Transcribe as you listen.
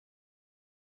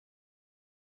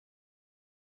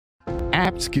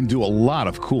Apps can do a lot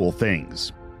of cool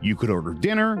things. You could order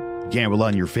dinner, gamble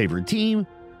on your favorite team,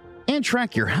 and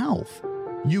track your health.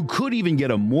 You could even get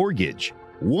a mortgage.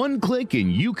 One click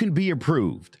and you can be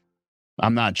approved.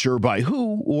 I'm not sure by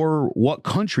who or what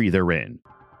country they're in.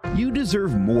 You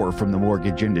deserve more from the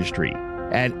mortgage industry.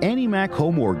 At AnyMac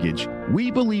Home Mortgage, we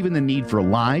believe in the need for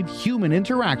live human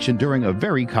interaction during a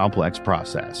very complex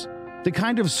process. The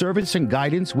kind of service and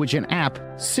guidance which an app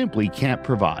simply can't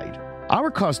provide.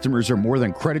 Our customers are more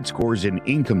than credit scores and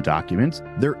income documents.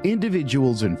 They're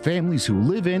individuals and families who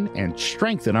live in and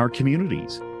strengthen our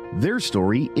communities. Their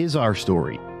story is our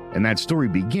story, and that story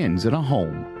begins in a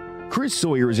home. Chris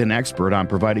Sawyer is an expert on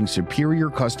providing superior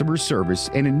customer service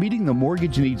and in meeting the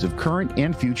mortgage needs of current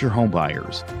and future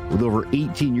homebuyers. With over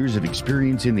 18 years of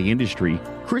experience in the industry,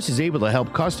 Chris is able to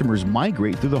help customers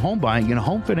migrate through the home buying and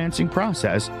home financing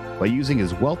process by using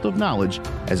his wealth of knowledge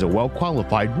as a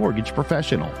well-qualified mortgage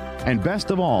professional. And best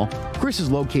of all, Chris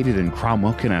is located in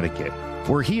Cromwell, Connecticut,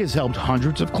 where he has helped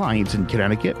hundreds of clients in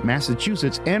Connecticut,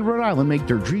 Massachusetts, and Rhode Island make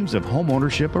their dreams of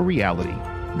homeownership a reality.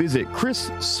 Visit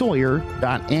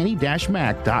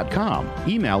chrissawyer.any-mac.com.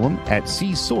 Email him at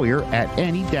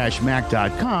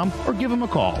csawyer@any-mac.com or give him a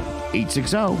call,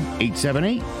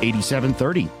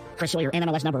 860-878-8730. Chris Sawyer,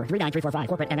 NMLS number 39345,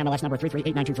 corporate NMLS number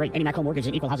 338923. AnyMac Home Mortgage is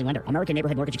an equal housing lender. American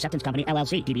Neighborhood Mortgage Acceptance Company,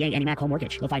 LLC. DBA AnyMac Home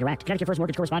Mortgage. Go Fighter Act. Connecticut First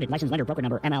Mortgage Correspondent. License lender. Broker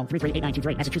number ML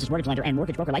 338923. Massachusetts Mortgage Lender and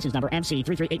Mortgage Broker License number MC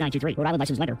 338923. Rhode Island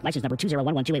License Lender. License number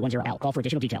 201128110L. Call for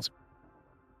additional details.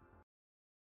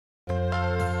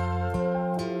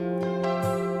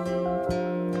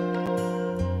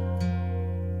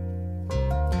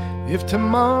 If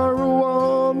tomorrow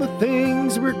all the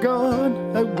things were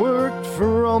gone, I worked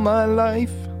for all my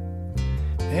life,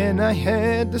 and I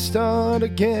had to start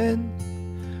again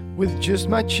with just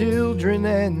my children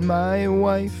and my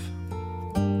wife.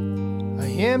 I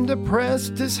am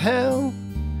depressed as hell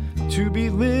to be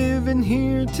living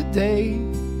here today,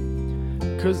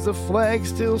 'cause the flag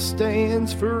still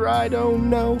stands for I don't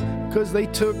know, 'cause they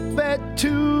took that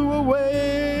too away.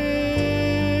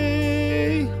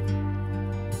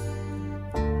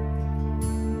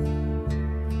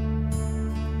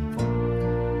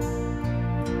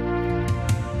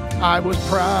 I was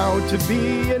proud to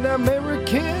be an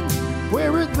American,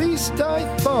 where at least I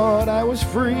thought I was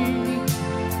free.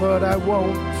 But I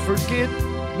won't forget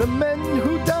the men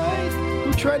who died,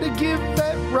 who tried to give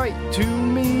that right to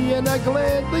me. And I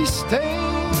gladly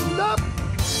stand up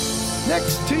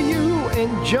next to you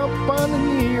and jump on the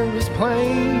nearest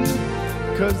plane,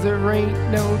 'cause there ain't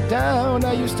no doubt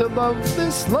I used to love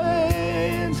this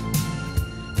land.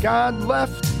 God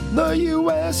left the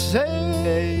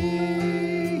USA.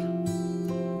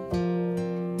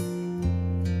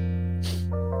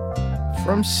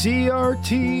 From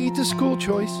CRT to school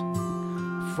choice,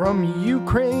 from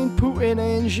Ukraine, Putin,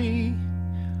 and Xi,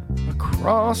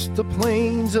 across the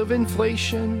plains of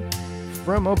inflation,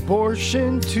 from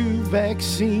abortion to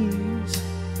vaccines,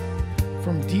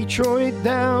 from Detroit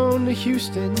down to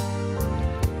Houston,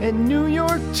 and New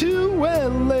York to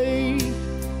LA,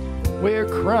 where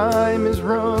crime is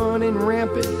running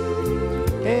rampant,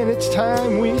 and it's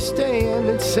time we stand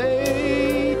and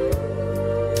say,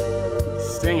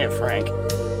 sing it, Frank.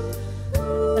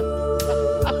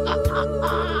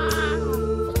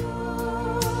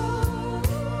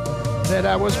 That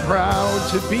I was proud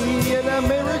to be an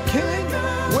American,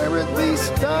 where at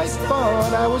least I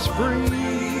thought I was free.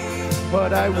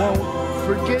 But I won't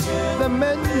forget the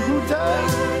men who died,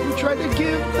 who tried to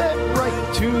give that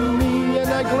right to me. And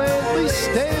I gladly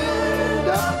stand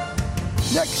up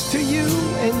next to you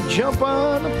and jump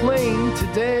on a plane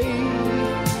today,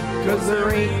 'cause there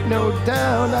ain't no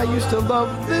doubt I used to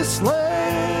love this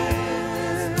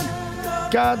land.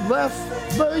 God left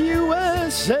the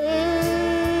USA.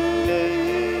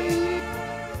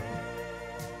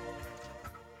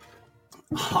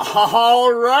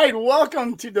 All right,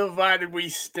 welcome to Divided We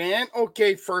Stand.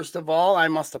 Okay, first of all, I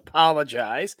must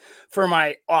apologize for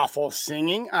my awful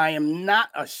singing. I am not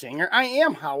a singer. I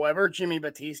am, however, Jimmy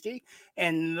Battisti,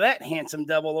 and that handsome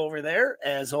devil over there,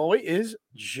 as always, is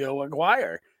Joe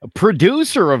Aguirre. A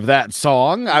producer of that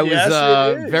song. I was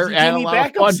very had a lot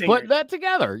of fun putting that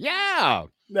together. Yeah.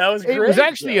 That was great. It was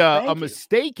actually a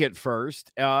mistake at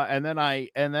first, and then I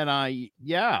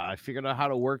figured out how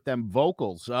to work them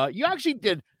vocals. You actually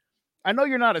did. I know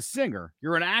you're not a singer;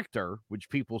 you're an actor, which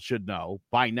people should know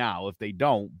by now if they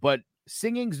don't. But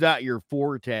singing's not your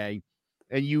forte,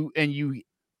 and you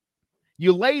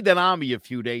laid that on me a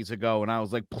few days ago, and I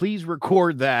was like, "Please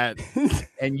record that."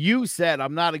 And you said,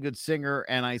 "I'm not a good singer,"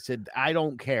 and I said, "I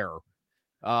don't care."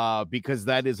 Because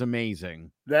that is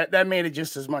amazing. That made it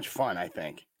just as much fun, I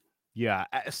think. Yeah.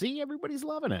 See, everybody's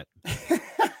loving it.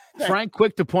 Frank,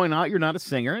 quick to point out you're not a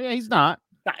singer. Yeah, he's not.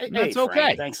 That's Frank,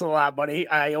 okay. thanks a lot, buddy.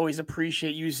 I always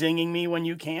appreciate you zinging me when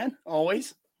you can,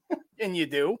 always, and you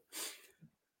do.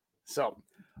 So,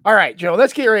 all right, Joe,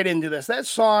 let's get right into this. That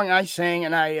song I sang,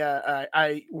 and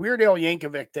I Weird Al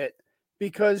Yankovic it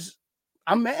because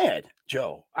I'm mad,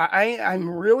 Joe. I'm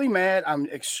really mad. I'm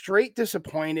straight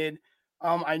disappointed.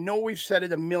 I know we've said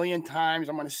it a million times.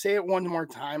 I'm going to say it one more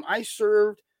time. I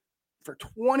served for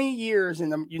 20 years in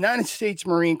the United States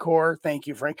Marine Corps. Thank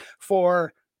you, Frank,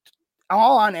 for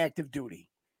all on active duty,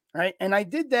 right? And I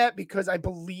did that because I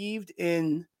believed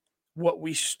in what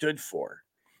we stood for,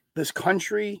 this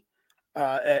country,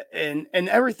 and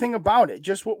everything about it.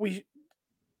 Just what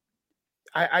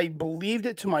I believed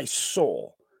it to my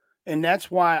soul, and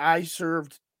that's why I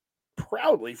served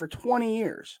proudly for 20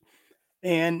 years.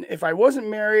 And if I wasn't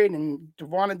married and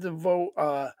wanted to vote,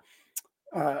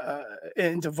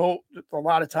 and to vote a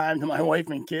lot of time to my wife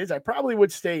and kids, I probably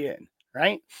would stay in,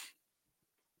 right?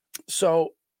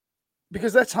 So,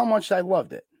 because that's how much I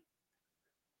loved it.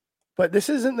 But this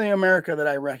isn't the America that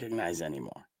I recognize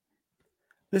anymore.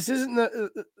 This isn't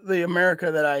the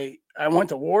America that I went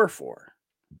to war for,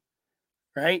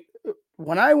 right?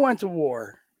 When I went to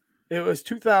war, it was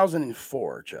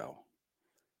 2004, Joe.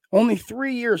 Only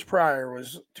 3 years prior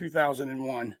was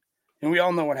 2001, and we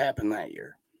all know what happened that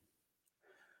year.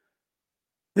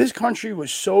 This country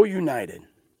was so united.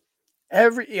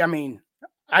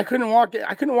 I couldn't walk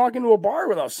into a bar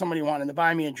without somebody wanting to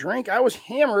buy me a drink. I was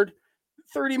hammered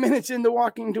 30 minutes into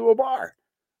walking into a bar.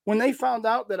 When they found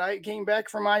out that I came back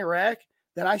from Iraq,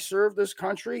 that I served this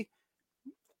country,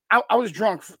 I was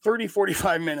drunk for 30,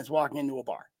 45 minutes walking into a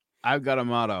bar. I've got a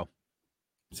motto.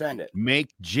 Send it.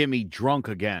 Make Jimmy drunk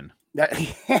again.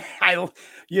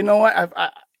 You know what?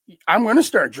 I'm going to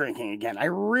start drinking again. I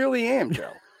really am,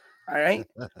 Joe. All right.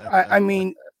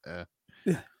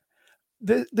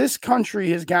 This country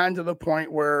has gotten to the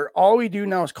point where all we do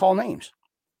now is call names.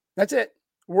 That's it.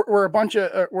 We're a bunch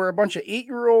of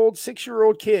 8-year-old,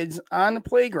 6-year-old kids on the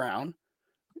playground.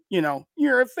 You know,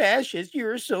 you're a fascist,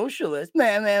 you're a socialist.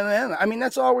 Man. I mean,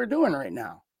 that's all we're doing right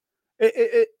now.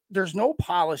 There's no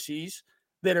policies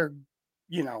that are,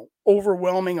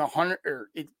 overwhelming 100 or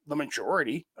the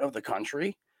majority of the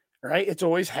country, right? It's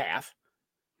always half.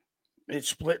 It's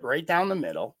split right down the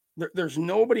middle. There's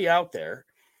nobody out there,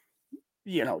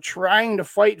 trying to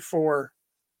fight for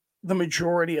the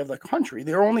majority of the country.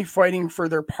 They're only fighting for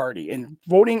their party and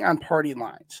voting on party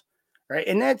lines, right?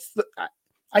 And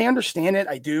I understand it.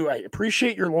 I do. I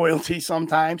appreciate your loyalty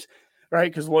sometimes,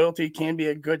 right? Because loyalty can be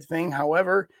a good thing.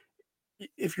 However,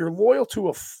 if you're loyal to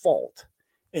a fault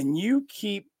and you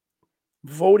keep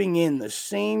voting in the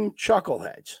same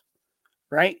chuckleheads,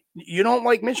 right? You don't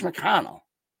like Mitch McConnell,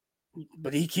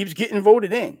 but he keeps getting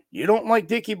voted in. You don't like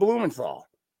Dickie Blumenthal,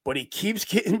 but he keeps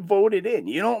getting voted in.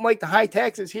 You don't like the high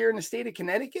taxes here in the state of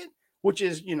Connecticut, which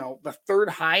is, the third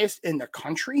highest in the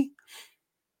country.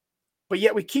 But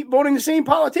yet we keep voting the same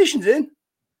politicians in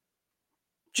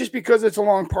just because it's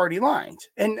along party lines.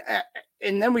 And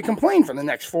then we complain for the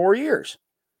next 4 years,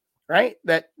 right?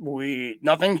 That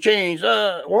nothing changed.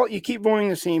 Well, you keep voting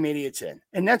the same idiots in.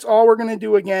 And that's all we're going to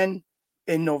do again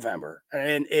in November.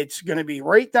 And it's going to be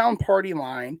right down party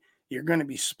line. You're going to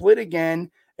be split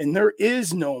again. And there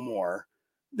is no more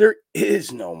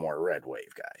red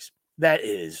wave, guys. That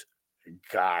is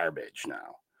garbage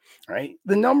now, right?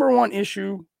 The number one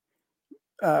issue,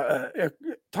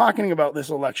 talking about this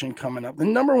election coming up, the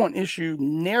number one issue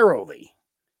narrowly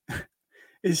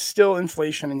is still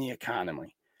inflation in the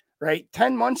economy, right?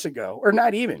 10 months ago, or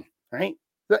not even, right?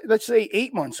 Let's say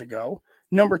 8 months ago,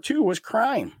 number 2 was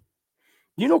crime.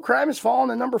 Crime has fallen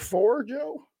to number 4,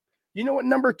 Joe. You know what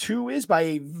number 2 is by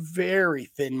a very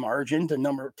thin margin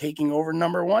to taking over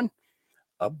number 1?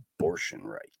 Abortion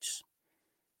rights.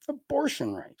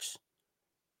 Abortion rights.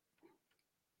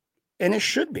 And it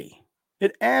should be.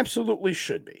 It absolutely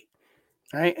should be.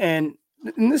 Right? And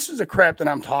this is the crap that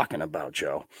I'm talking about,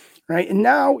 Joe. Right? And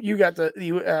now you got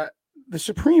the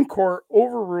Supreme Court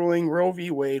overruling Roe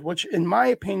v. Wade, which in my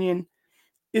opinion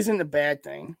isn't a bad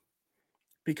thing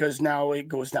because now it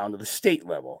goes down to the state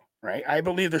level. Right. I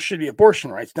believe there should be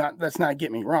abortion rights. Let's not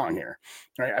get me wrong here.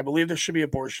 Right. I believe there should be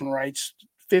abortion rights.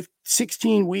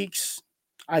 16 weeks,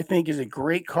 I think, is a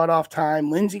great cutoff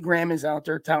time. Lindsey Graham is out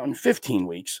there touting 15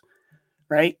 weeks.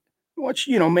 Right. Which,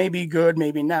 may be good,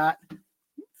 maybe not.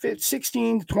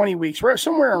 16 to 20 weeks,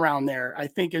 somewhere around there, I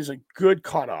think is a good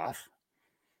cutoff.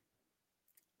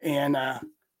 And,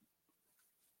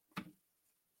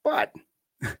 but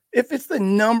if it's the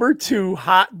number 2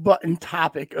 hot button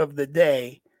topic of the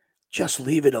day, just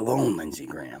leave it alone, Lindsey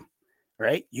Graham,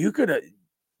 right? You could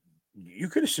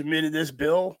have submitted this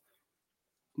bill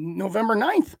November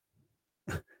 9th.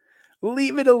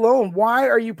 Leave it alone. Why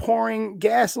are you pouring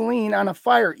gasoline on a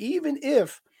fire? Even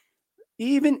if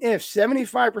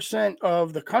 75%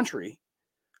 of the country,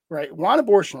 right, want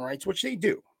abortion rights, which they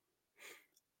do,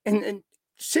 and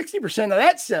 60% of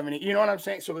that 70, you know what I'm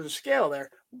saying? So there's a scale there,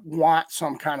 want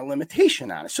some kind of limitation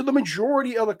on it. So the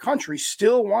majority of the country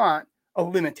still want a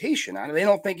limitation on it. They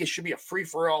don't think it should be a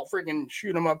free-for-all, freaking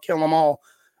shoot them up, kill them all,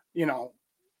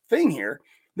 thing here.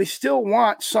 They still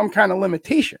want some kind of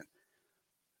limitation.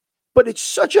 But it's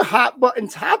such a hot button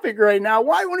topic right now.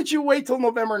 Why wouldn't you wait till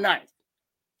November 9th?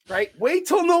 Right? Wait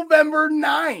till November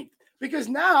 9th. Because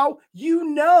now you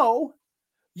know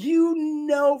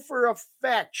for a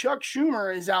fact Chuck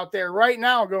Schumer is out there right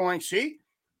now going, see,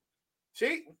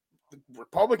 the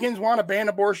Republicans want to ban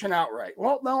abortion outright.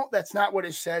 Well, no, that's not what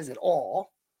it says at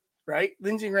all. Right?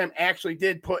 Lindsey Graham actually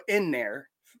did put in there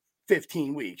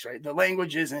 15 weeks, right? The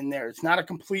language is in there. It's not a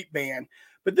complete ban.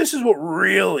 But this is what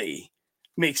really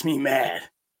makes me mad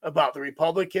about the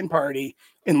Republican Party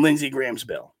and Lindsey Graham's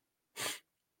bill.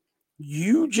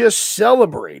 You just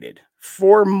celebrated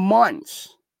for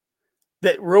months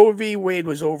that Roe v. Wade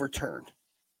was overturned.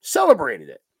 Celebrated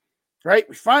it, right?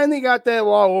 We finally got that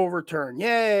law overturned.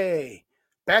 Yay.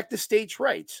 Back to states'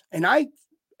 rights. And I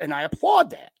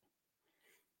applaud that.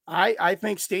 I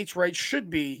think states' rights should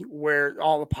be where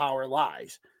all the power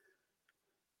lies.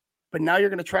 But now you're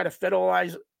going to try to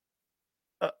federalize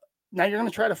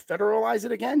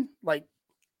it again? Like,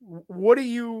 what are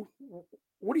you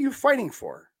fighting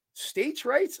for? States'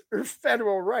 rights or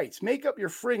federal rights? Make up your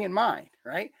friggin' mind,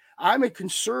 right? I'm a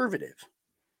conservative,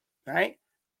 right?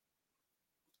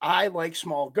 I like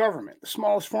small government. The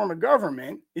smallest form of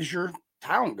government is your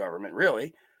town government,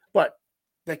 really, but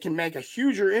that can make a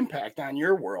huger impact on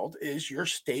your world is your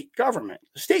state government.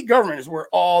 The state government is where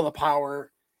all the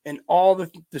power and all the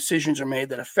decisions are made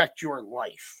that affect your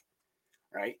life,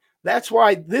 right? That's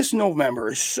why this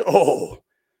November is so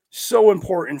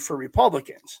important for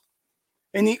Republicans.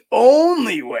 And the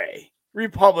only way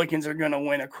Republicans are going to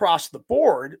win across the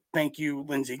board, thank you,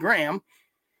 Lindsey Graham,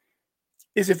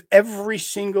 is if every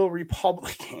single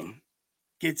Republican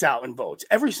gets out and votes.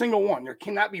 Every single one. There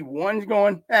cannot be one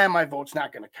going, my vote's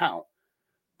not going to count.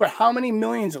 But how many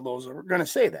millions of those are going to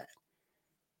say that?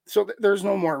 So there's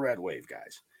no more red wave,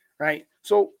 guys, right?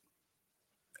 So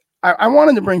I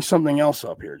wanted to bring something else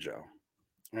up here, Joe.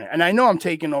 And I know I'm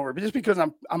taking over, but just because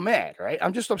I'm mad, right?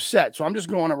 I'm just upset. So I'm just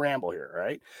going to ramble here,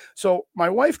 right? So my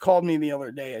wife called me the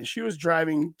other day and she was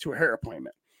driving to a hair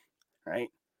appointment, right?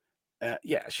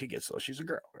 Yeah, she gets those. She's a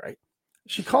girl, right?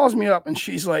 She calls me up and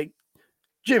she's like,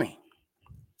 Jimmy,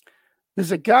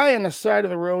 there's a guy on the side of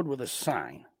the road with a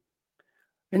sign.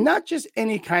 And not just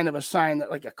any kind of a sign that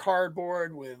like a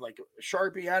cardboard with like a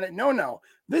Sharpie on it. No.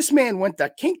 This man went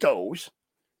to Kinko's,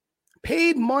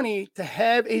 paid money to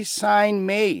have a sign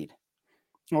made.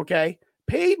 Okay?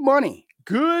 Paid money.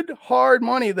 Good, hard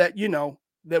money that,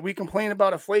 that we complain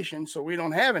about inflation, so we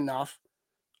don't have enough.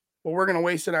 But we're going to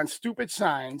waste it on stupid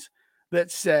signs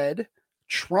that said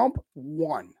Trump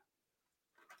won.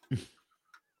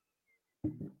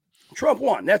 Trump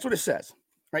won. That's what it says.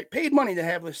 Right? Paid money to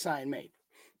have this sign made.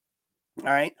 All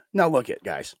right. Now look at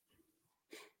guys.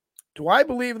 Do I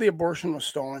believe the abortion was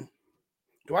stolen?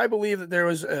 Do I believe that there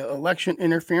was election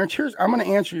interference? I'm going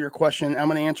to answer your question. I'm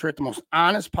going to answer it the most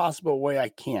honest possible way I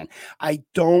can. I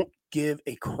don't give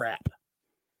a crap.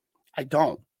 I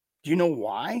don't. Do you know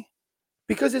why?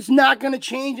 Because it's not going to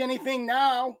change anything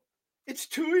now. It's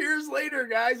 2 years later,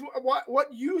 guys.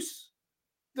 What use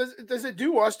does it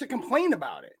do us to complain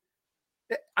about it?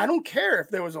 I don't care if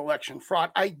there was election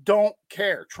fraud. I don't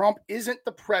care. Trump isn't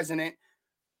the president.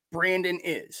 Brandon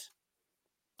is.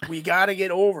 We got to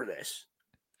get over this.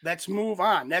 Let's move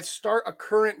on. Let's start a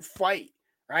current fight,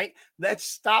 right? Let's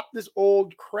stop this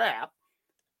old crap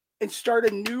and start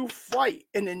a new fight.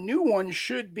 And the new one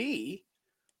should be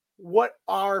what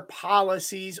our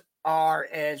policies are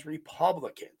as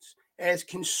Republicans, as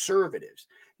conservatives.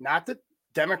 Not that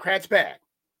Democrats bad.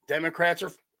 Democrats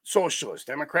are socialists.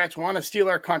 Democrats want to steal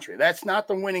our country. That's not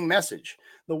the winning message.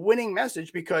 The winning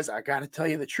message, because I got to tell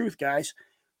you the truth, guys,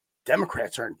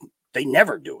 Democrats they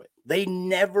never do it. They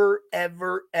never,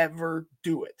 ever, ever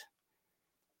do it.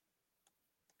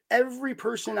 Every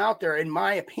person out there, in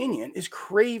my opinion, is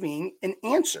craving an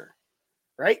answer,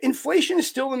 right? Inflation is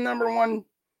still the number one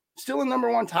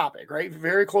topic, right?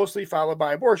 Very closely followed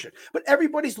by abortion. But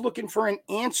everybody's looking for an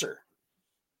answer.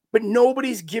 But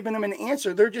nobody's giving them an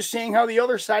answer. They're just saying how the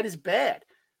other side is bad,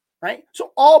 right?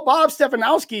 So all Bob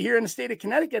Stefanowski here in the state of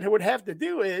Connecticut would have to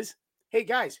do is, hey,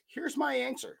 guys, here's my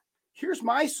answer. here's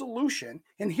my solution,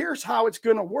 and here's how it's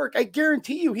going to work. I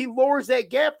guarantee you he lowers that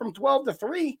gap from 12 to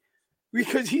 3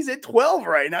 because he's at 12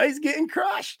 right now. He's getting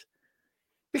crushed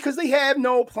because they have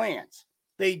no plans.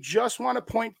 They just want to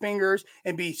point fingers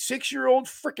and be 6-year-old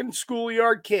freaking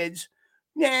schoolyard kids,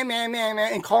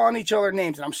 and calling each other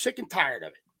names. And I'm sick and tired of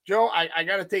it. Joe, I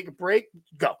got to take a break.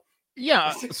 Go.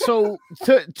 Yeah. So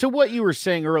to what you were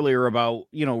saying earlier about,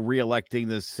 reelecting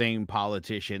the same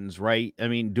politicians, right? I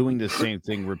mean, doing the same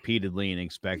thing repeatedly and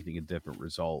expecting a different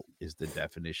result is the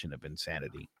definition of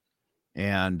insanity.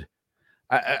 And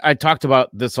I talked about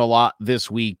this a lot this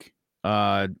week,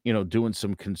 doing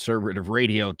some conservative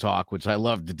radio talk, which I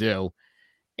love to do.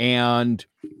 And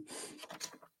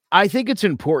I think it's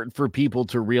important for people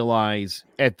to realize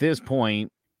at this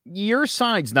point, your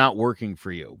side's not working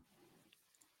for you.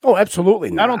 Oh,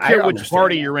 absolutely not. I don't care which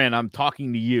party you're in. I'm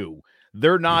talking to you.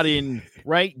 They're not in,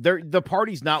 right? The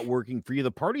party's not working for you.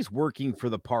 The party's working for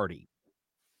the party.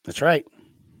 That's right.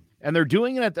 And they're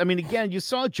doing it. Again, you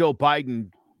saw Joe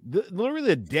Biden, literally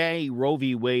the day Roe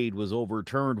v. Wade was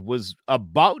overturned, was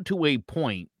about to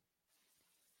appoint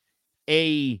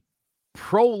a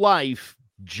pro-life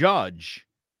judge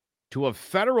to a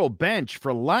federal bench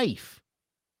for life.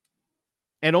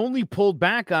 And only pulled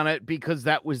back on it because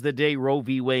that was the day Roe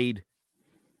v. Wade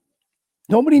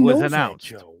Nobody was knows announced.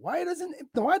 that, Joe. Why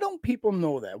don't people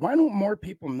know that? Why don't more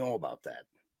people know about that?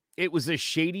 It was a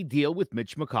shady deal with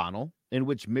Mitch McConnell, in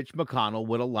which Mitch McConnell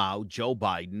would allow Joe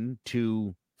Biden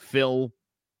to fill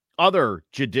other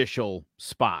judicial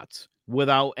spots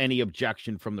without any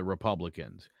objection from the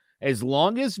Republicans. As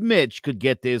long as Mitch could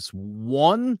get this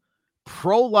one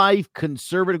pro-life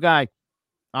conservative guy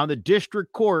on the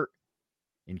district court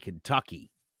in Kentucky.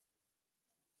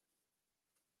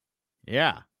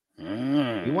 Yeah.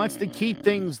 He wants to keep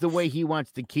things the way he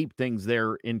wants to keep things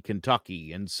there in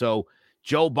Kentucky. And so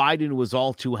Joe Biden was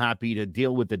all too happy to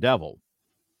deal with the devil.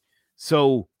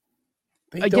 So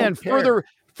again, further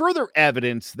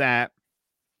evidence that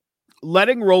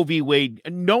letting Roe v. Wade,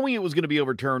 knowing it was going to be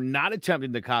overturned, not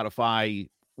attempting to codify,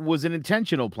 was an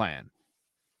intentional plan.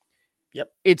 Yep.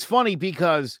 It's funny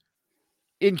because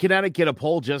in Connecticut, a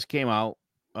poll just came out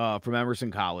from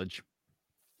Emerson College.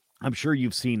 I'm sure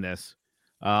you've seen this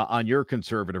on your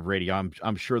conservative radio.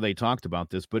 I'm sure they talked about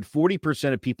this, but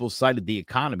 40% of people cited the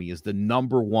economy as the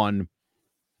number one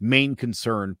main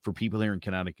concern for people here in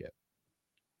Connecticut.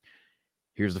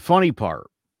 Here's the funny part.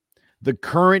 The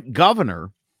current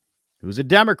governor, who's a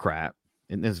Democrat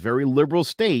in this very liberal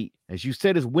state, as you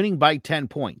said, is winning by 10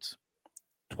 points.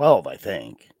 12, I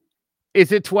think.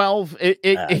 Is it 12?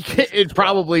 It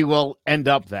probably will end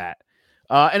up that.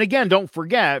 And again, don't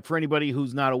forget, for anybody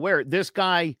who's not aware, this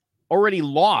guy already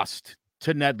lost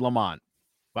to Ned Lamont,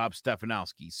 Bob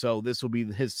Stefanowski. So this will be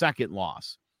his second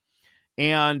loss.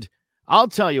 And I'll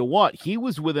tell you what, he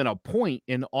was within a point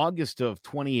in August of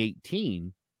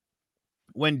 2018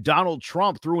 when Donald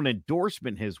Trump threw an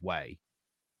endorsement his way.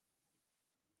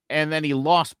 And then he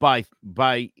lost by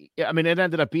it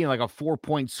ended up being like a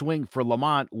 4-point swing for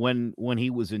Lamont when he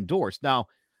was endorsed. Now,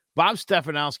 Bob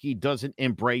Stefanowski doesn't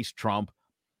embrace Trump.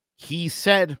 He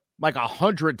said like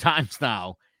 100 times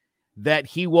now that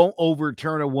he won't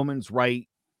overturn a woman's right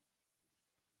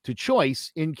to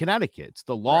choice in Connecticut. It's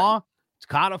the law. Right. It's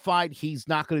codified. He's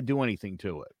not going to do anything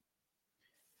to it.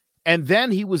 And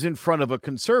then he was in front of a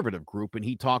conservative group and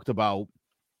he talked about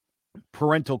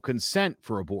parental consent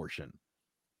for abortion.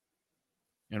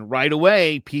 And right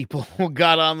away, people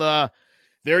got on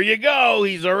there you go.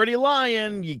 He's already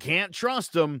lying. You can't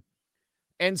trust him.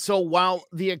 And so while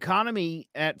the economy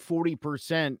at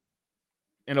 40%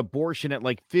 and abortion at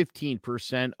like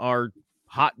 15% are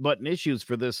hot button issues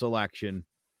for this election,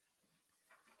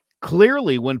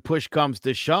 clearly when push comes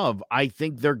to shove, I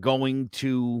think they're going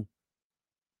to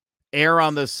err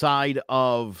on the side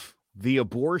of the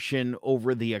abortion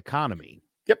over the economy.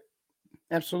 Yep,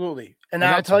 absolutely. And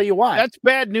I'll tell you why. That's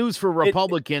bad news for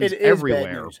Republicans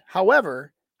everywhere.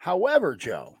 However,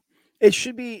 Joe, it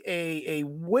should be a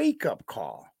wake-up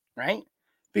call, right?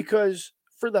 Because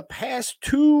for the past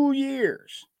 2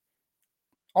 years,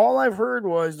 all I've heard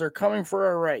was they're coming for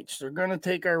our rights. They're going to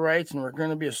take our rights and we're going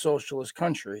to be a socialist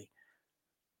country.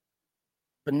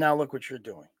 But now look what you're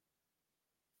doing.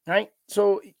 Right?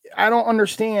 So I don't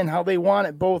understand how they want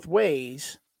it both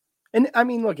ways. And I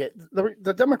mean, look at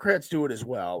the Democrats do it as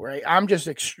well, right? I'm just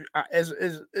as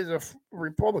a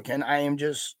Republican, I am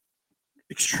just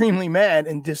extremely mad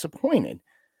and disappointed,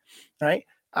 right?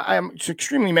 I am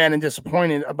extremely mad and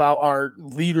disappointed about our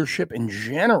leadership in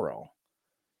general.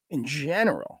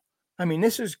 I mean,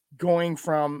 this is going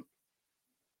from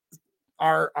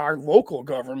our local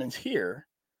governments here,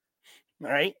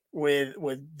 right?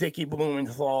 With Dickie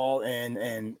Blumenthal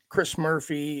and Chris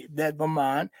Murphy, Ned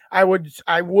Lamont. I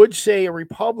would say a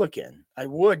Republican. I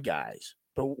would, guys,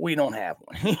 but we don't have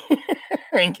one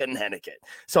in Connecticut,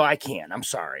 so I can't. I'm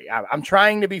sorry. I'm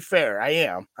trying to be fair. I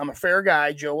am. I'm a fair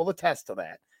guy. Joe will attest to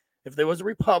that. If there was a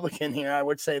Republican here, I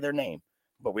would say their name,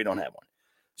 but we don't have one.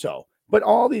 So, but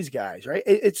all these guys, right?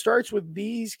 It starts with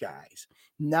these guys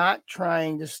not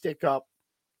trying to stick up.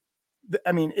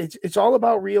 I mean, it's all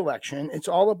about reelection. It's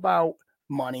all about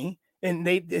money, and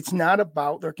it's not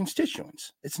about their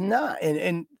constituents. It's not,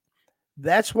 and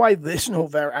that's why this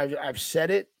November, I've said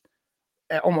it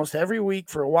almost every week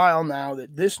for a while now,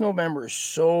 that this November is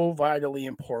so vitally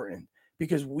important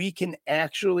because we can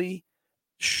actually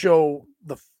show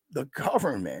the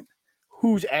government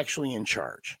who's actually in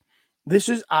charge. This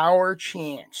is our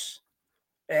chance.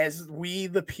 As we,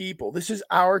 the people, this is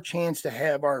our chance to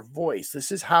have our voice.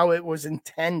 This is how it was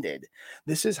intended.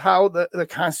 This is how the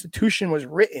Constitution was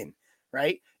written,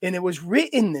 right? And it was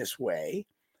written this way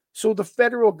so the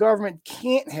federal government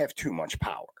can't have too much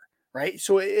power, right?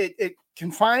 So it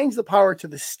confines the power to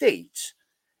the states,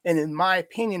 and in my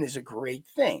opinion is a great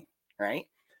thing, right?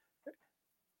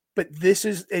 But this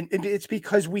is, and it's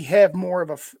because we have more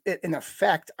of an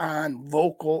effect on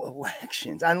local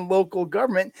elections, on local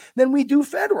government than we do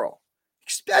federal,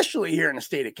 especially here in the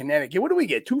state of Connecticut. What do we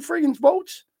get? 2 friggin'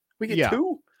 votes? We get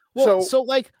 2? Well, so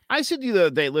like I said to you the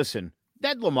other day, listen,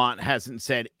 Ned Lamont hasn't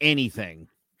said anything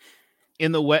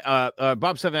in the way,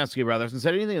 Bob Stefanski rather hasn't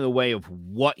said anything in the way of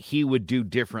what he would do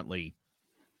differently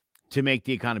to make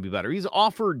the economy better. He's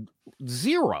offered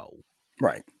 0.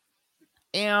 Right.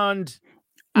 And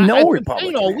no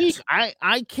Republican all week,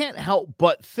 I can't help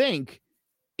but think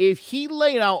if he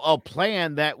laid out a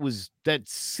plan that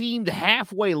seemed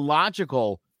halfway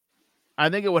logical, I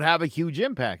think it would have a huge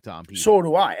impact on people. So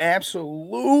do I.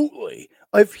 Absolutely.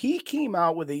 If he came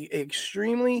out with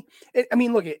extremely, I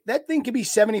mean, look, that thing could be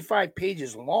 75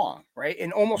 pages long, right?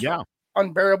 And almost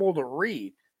unbearable to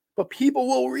read, but people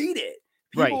will read it.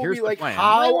 People will be like,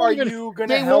 how are you going to help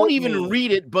me? They won't even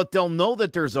read it, but they'll know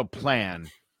that there's a plan.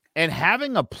 And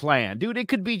having a plan, dude, it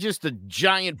could be just a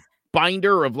giant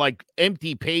binder of like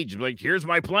empty pages, like, here's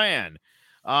my plan.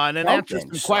 And then answer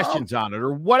some questions on it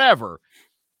or whatever.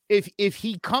 If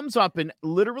he comes up and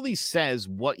literally says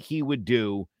what he would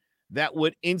do that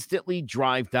would instantly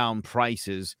drive down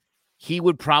prices, he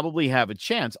would probably have a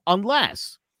chance,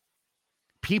 unless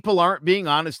people aren't being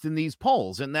honest in these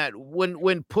polls. And that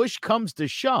when push comes to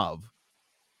shove,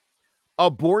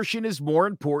 abortion is more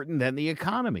important than the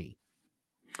economy.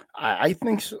 I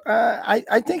think so.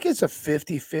 I think it's a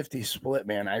 50-50 split,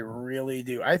 man. I really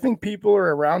do. I think people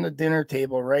are around the dinner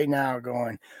table right now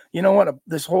going, you know what,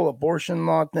 this whole abortion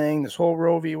law thing, this whole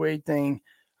Roe v. Wade thing,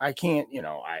 I can't,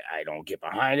 I don't get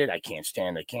behind it. I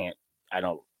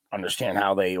don't understand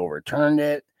how they overturned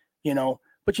it,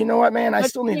 But you know what, man? I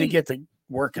still need to get to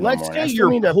work in the morning. Let's say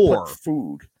you're poor.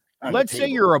 Food. Let's say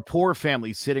you're a poor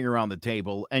family sitting around the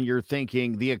table and you're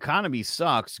thinking the economy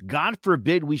sucks. God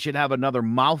forbid we should have another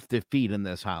mouth to feed in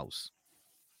this house.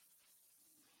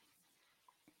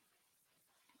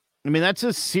 I mean, that's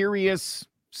a serious,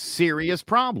 serious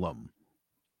problem.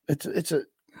 It's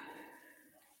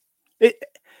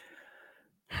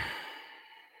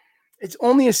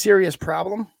only a serious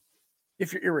problem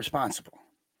if you're irresponsible.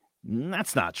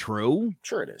 That's not true.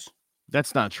 Sure it is.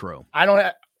 That's not true.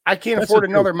 I can't afford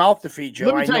another mouth to feed,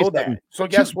 Joe. I know that. So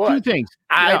guess what? 2 things.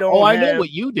 I know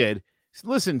what you did.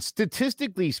 Listen,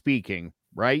 statistically speaking,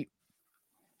 right?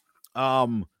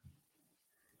 You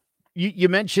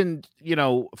mentioned,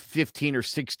 15 or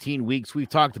 16 weeks. We've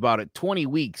talked about it. 20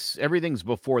 weeks. Everything's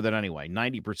before that anyway.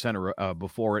 90% are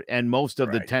before it. And most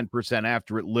of the 10%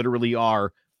 after it literally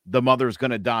are the mother's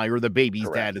going to die or the baby's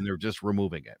dead and they're just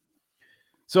removing it.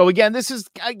 So again, this is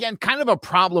kind of a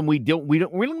problem. We don't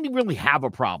really have a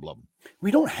problem.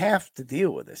 We don't have to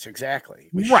deal with this. Exactly.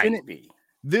 We shouldn't be.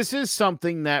 This is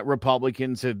something that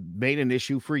Republicans have made an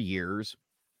issue for years.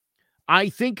 I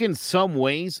think in some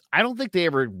ways, I don't think they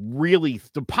ever really,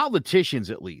 the politicians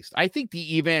at least, I think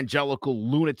the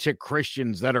evangelical lunatic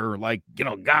Christians that are like,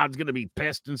 God's going to be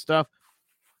pissed and stuff.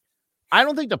 I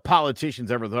don't think the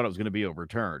politicians ever thought it was going to be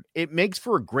overturned. It makes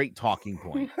for a great talking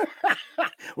point.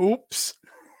 Oops.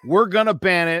 We're going to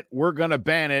ban it. We're going to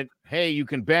ban it. Hey, you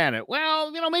can ban it.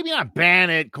 Well, maybe not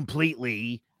ban it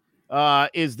completely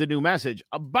is the new message.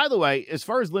 By the way, as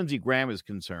far as Lindsey Graham is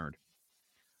concerned,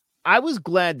 I was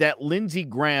glad that Lindsey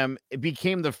Graham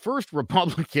became the first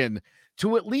Republican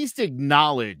to at least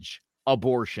acknowledge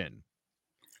abortion.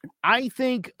 I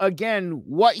think, again,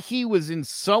 what he was in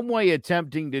some way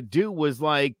attempting to do was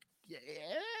like,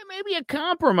 maybe maybe a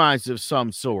compromise of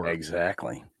some sort.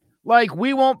 Exactly. Like,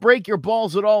 we won't break your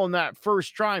balls at all in that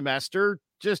first trimester.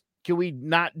 Just, can we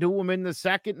not do them in the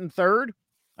second and third?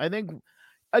 I think,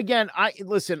 again,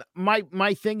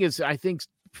 my thing is, I think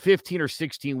 15 or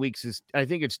 16 weeks I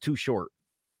think it's too short.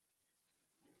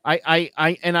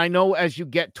 I know as you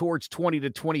get towards 20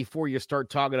 to 24, you start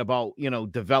talking about,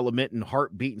 development and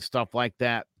heartbeat and stuff like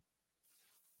that.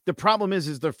 The problem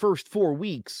is the first 4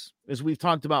 weeks, as we've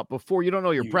talked about before, you don't know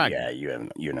you're pregnant. Yeah, you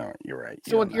haven't. You're right.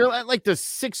 So when you're at like the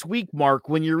 6 week mark,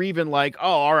 when you're even like, oh,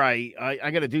 all right, I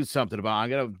got to do something about it. I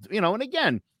got to, and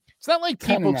again, it's not like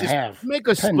people just make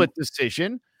a split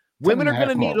decision. Women are going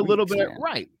to need a little bit,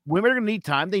 right? Women are going to need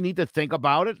time. They need to think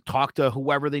about it, talk to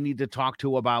whoever they need to talk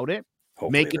to about it,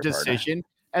 hopefully make a decision,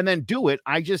 and then do it.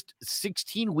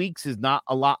 16 weeks is not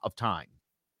a lot of time.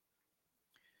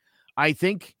 I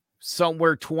think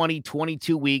somewhere 20,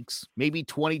 22 weeks, maybe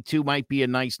 22 might be a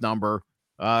nice number,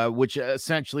 which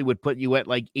essentially would put you at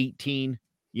like 18.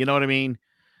 You know what I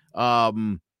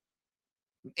mean?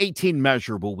 18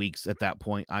 measurable weeks at that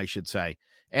point, I should say.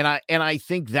 And I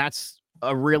think that's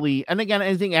a really, and again,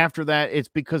 anything after that, it's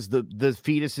because the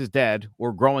fetus is dead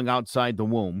or growing outside the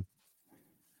womb.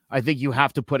 I think you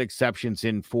have to put exceptions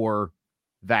in for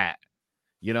that.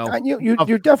 You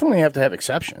definitely have to have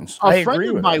exceptions. A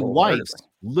friend of my wife's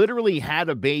literally had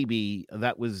a baby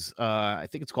that was, I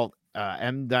think it's called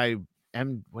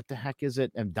what the heck is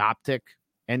it?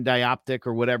 Endioptic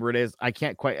or whatever it is. I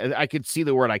could see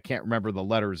the word. I can't remember the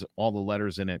letters, all the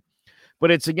letters in it. But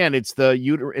it's the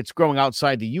uterus. It's growing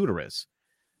outside the uterus.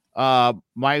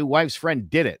 My wife's friend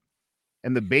did it,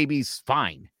 and the baby's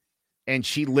fine, and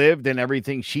she lived and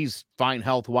everything. She's fine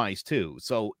health-wise too.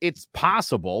 So it's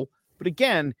possible. But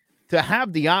again, to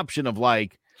have the option of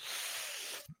like,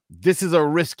 this is a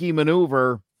risky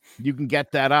maneuver, you can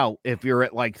get that out if you're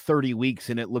at like 30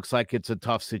 weeks and it looks like it's a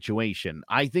tough situation.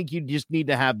 I think you just need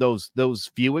to have those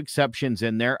few exceptions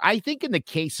in there. I think in the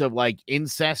case of like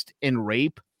incest and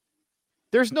rape,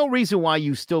 there's no reason why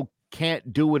you still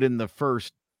can't do it in the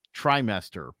first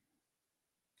trimester.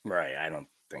 Right. I don't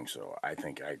think so. I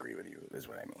think I agree with you, is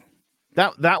what I mean.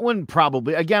 That one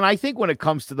probably, again, I think when it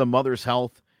comes to the mother's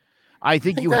health, I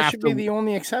think you that have should to be the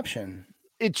only exception.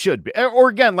 It should be. Or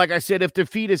again, like I said, if the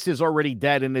fetus is already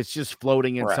dead and it's just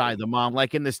floating inside the mom,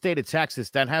 like in the state of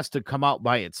Texas, that has to come out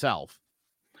by itself.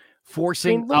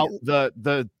 Forcing out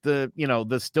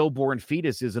the stillborn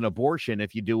fetus is an abortion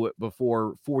if you do it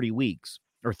before 40 weeks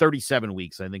or 37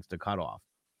 weeks, I think is the cutoff.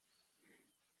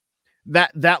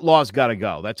 That law's got to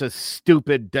go. That's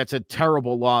a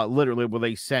terrible law, literally, where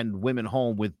they send women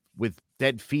home with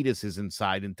dead fetuses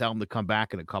inside and tell them to come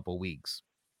back in a couple weeks.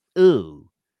 Ooh.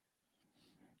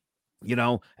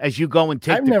 As you go and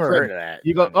take I've never heard of that.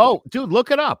 You go, oh, dude, look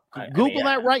it up. Google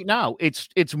that right now.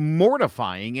 It's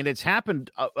mortifying, and it's happened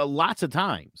lots of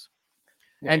times.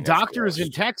 Yeah, and doctors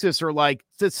in Texas are like,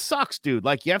 this sucks, dude.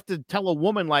 Like, you have to tell a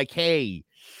woman, like, hey,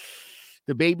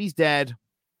 the baby's dead.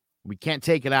 We can't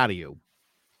take it out of you.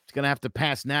 It's going to have to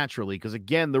pass naturally because,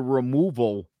 again, the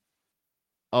removal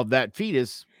of that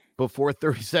fetus before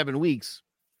 37 weeks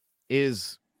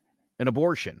is an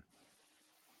abortion.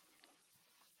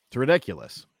 It's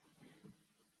ridiculous.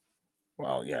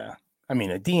 Well, yeah. I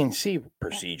mean, a DNC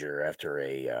procedure after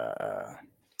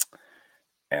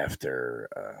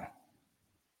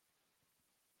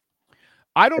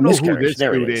I don't know who this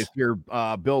dude is here,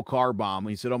 Bill Carbaum.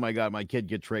 He said, oh, my God, my kid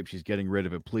gets raped. She's getting rid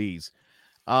of it, please.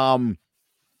 When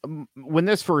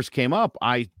this first came up,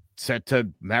 I said to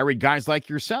married guys like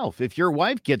yourself, if your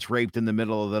wife gets raped in the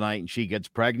middle of the night and she gets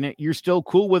pregnant, you're still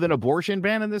cool with an abortion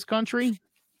ban in this country?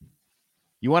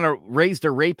 You want to raise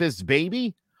the rapist's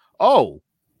baby? Oh,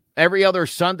 every other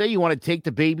Sunday you want to take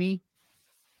the baby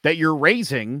that you're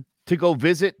raising to go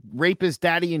visit rapist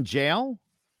daddy in jail?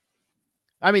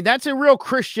 I mean, that's a real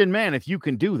Christian man if you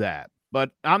can do that,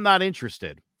 but I'm not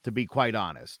interested, to be quite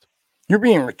honest. You're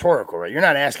being rhetorical, right? You're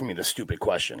not asking me the stupid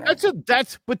question. Right?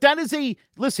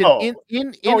 Listen,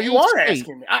 you are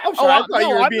asking me. I'm sorry, I thought you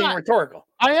were being rhetorical.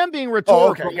 I am being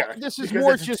rhetorical. Oh, okay, yeah. This is because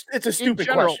more it's a stupid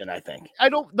question, I think. I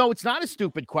don't know. It's not a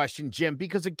stupid question, Jim,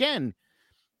 because again,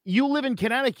 you live in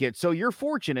Connecticut, so you're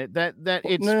fortunate that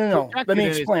it's no. Let me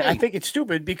explain. I think it's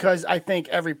stupid because I think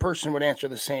every person would answer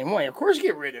the same way. Of course,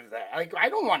 get rid of that. Like, I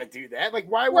don't want to do that. Like,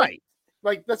 why would? Right.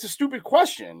 Like, that's a stupid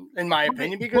question, in my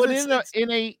opinion. Because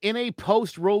in a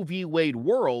post Roe v. Wade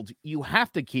world, you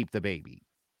have to keep the baby.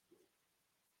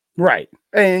 Right.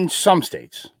 In some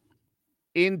states.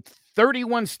 In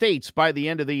 31 states by the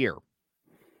end of the year.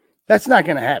 That's not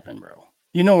going to happen, bro.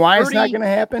 You know why it's not going to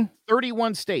happen?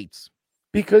 31 states.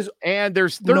 because and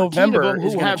there's 13 November of them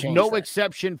is who gonna have change no that.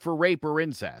 exception for rape or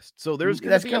incest. So there's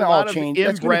going That's to be a gonna all lot of change.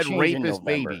 That's gonna inbred change in rapist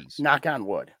November. babies. Knock on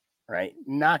wood, right?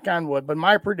 Knock on wood. But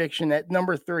my prediction that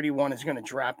number 31 is going to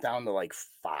drop down to like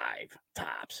 5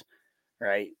 tops,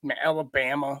 right?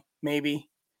 Alabama, maybe.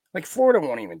 Like Florida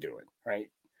won't even do it, right?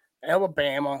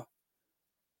 Alabama,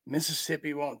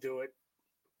 Mississippi won't do it.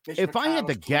 If I had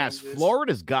to guess, Kansas.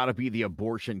 Florida's got to be the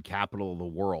abortion capital of the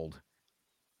world.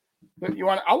 But you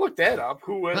want? I'll look that up.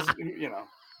 Who was?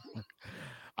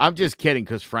 I'm just kidding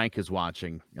because Frank is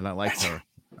watching, and I like to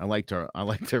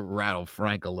rattle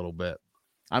Frank a little bit.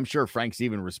 I'm sure Frank's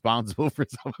even responsible for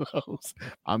some of those.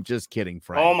 I'm just kidding,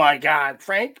 Frank. Oh my God,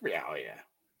 Frank! Yeah,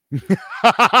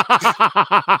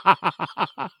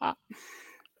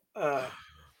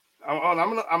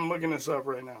 I'm looking this up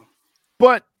right now.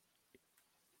 But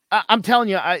I'm telling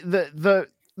you, the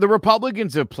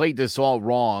Republicans have played this all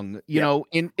wrong. You know,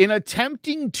 in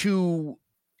attempting to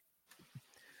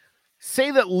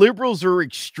say that liberals are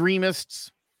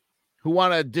extremists who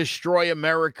want to destroy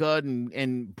America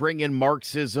and bring in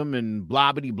Marxism and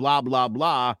blah, blah, blah, blah,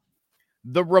 blah.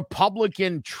 The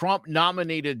Republican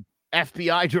Trump-nominated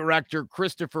FBI director,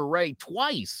 Christopher Wray,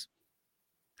 twice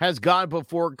has gone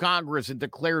before Congress and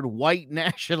declared white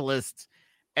nationalists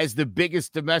as the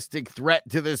biggest domestic threat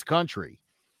to this country.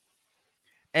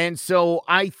 And so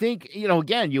I think, you know,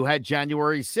 again, you had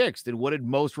January 6th, and what did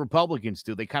most Republicans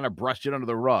do? They kind of brushed it under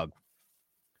the rug.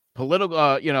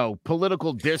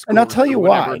 Political discourse. And I'll tell you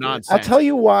why. Nonsense. I'll tell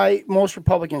you why most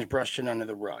Republicans brushed it under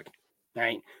the rug,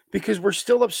 right? Because we're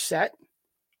still upset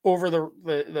over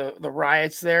the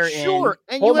riots there. Sure,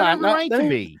 and you have the right to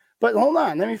be. But hold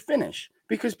on, let me finish.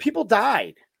 Because people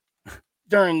died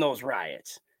during those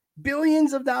riots.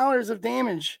 Billions of dollars of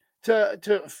damage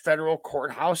to federal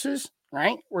courthouses,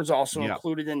 right? Was also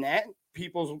included in that.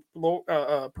 People's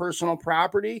personal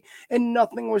property, and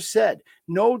nothing was said.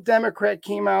 No Democrat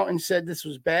came out and said this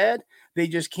was bad. They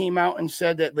just came out and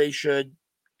said that they should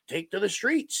take to the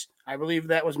streets. I believe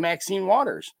that was Maxine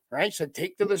Waters, right? Said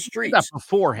take to the streets. That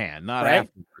beforehand, not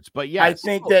afterwards. But yes, I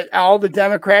think that all the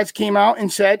Democrats came out and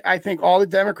said,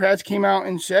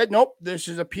 nope, this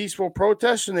is a peaceful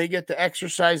protest, and they get to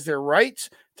exercise their rights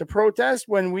to protest,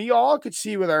 when we all could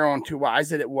see with our own 2 eyes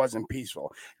that it wasn't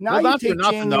peaceful. Now you take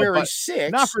January 6th.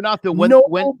 Not for nothing. When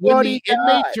the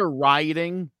inmates are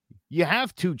rioting, you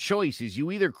have 2 choices.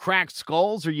 You either crack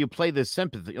skulls or you play the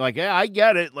sympathy. Like, yeah, I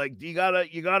get it. Like, you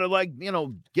gotta like, you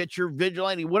know, get your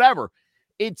vigilante, whatever.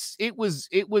 It was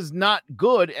not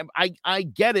good. I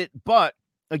get it. But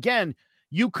again,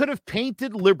 you could have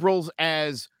painted liberals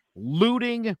as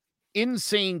looting,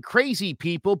 insane, crazy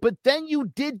people, but then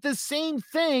you did the same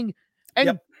thing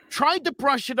and tried to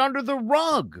brush it under the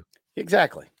rug.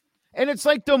 Exactly. And it's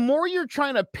like the more you're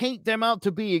trying to paint them out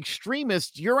to be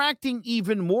extremists, you're acting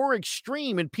even more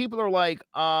extreme. And people are like,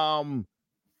 I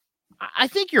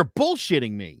think you're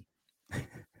bullshitting me.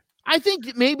 I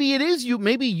think maybe it is you.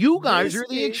 Maybe you guys are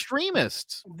the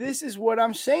extremists. This is what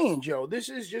I'm saying, Joe. This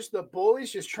is just the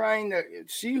bullies just trying to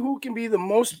see who can be the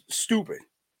most stupid,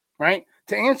 right?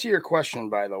 To answer your question,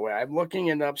 by the way, I'm looking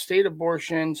at upstate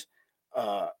abortions.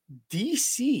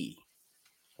 DC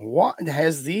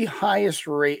has the highest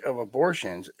rate of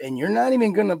abortions, and you're not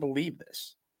even going to believe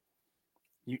this.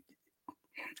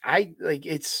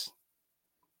 It's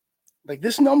like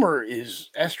this number is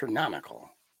astronomical.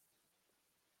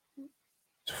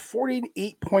 It's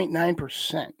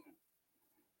 48.9%.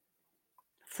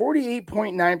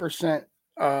 48.9%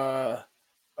 of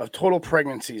total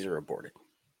pregnancies are aborted.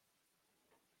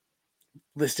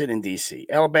 Listed in DC.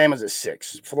 Alabama's at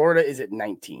 6. Florida is at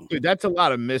 19. Dude, that's a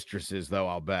lot of mistresses, though,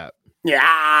 I'll bet.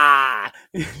 Yeah.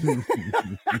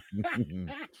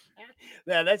 Yeah,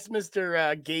 that's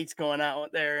Mr. Gates going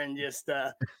out there and just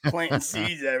planting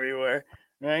seeds everywhere,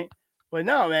 right? But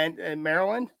no, man, in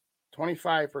Maryland,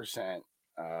 25%.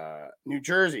 New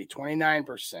Jersey,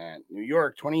 29%. New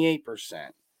York,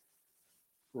 28%.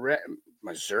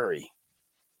 Missouri,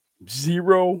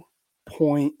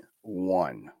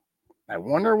 0.1. I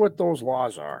wonder what those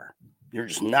laws are. You're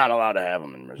just not allowed to have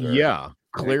them in Missouri. Yeah,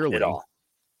 clearly. At all.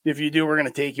 If you do, we're going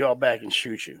to take you all back and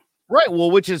shoot you. Right. Well,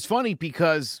 which is funny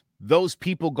because those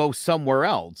people go somewhere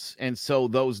else. And so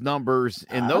those numbers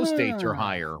in those states are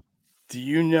higher. Do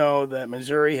you know that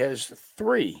Missouri has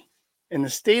 3 in the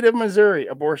state of Missouri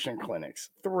abortion clinics?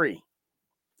 3.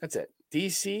 That's it.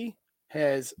 DC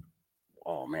has,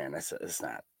 oh man, that's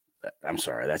not, I'm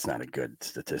sorry, that's not a good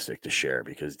statistic to share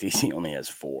because DC only has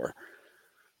 4.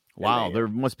 Wow, they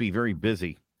must be very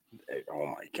busy. Oh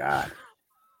my God.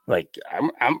 Like I'm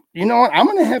you know what? I'm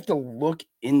gonna have to look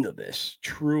into this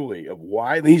truly of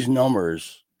why these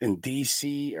numbers in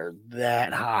DC are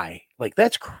that high. Like,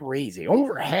 that's crazy.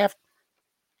 Over half,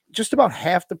 just about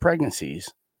half the pregnancies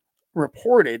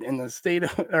reported in the state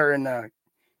of, or in the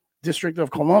District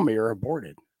of Columbia are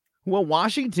aborted. Well,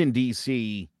 Washington,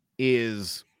 D.C.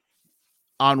 is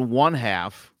on one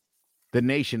half the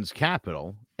nation's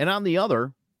capital, and on the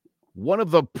other, one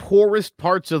of the poorest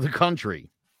parts of the country.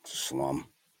 It's a slum.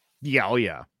 Yeah, oh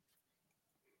yeah.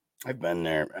 I've been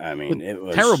there. I mean, it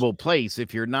was terrible place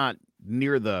if you're not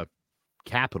near the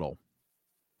capital.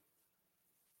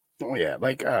 Oh yeah,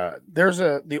 like there's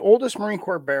the oldest Marine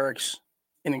Corps barracks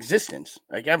in existence,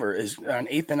 like ever, is on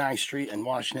 8th and I Street in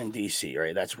Washington, D.C.,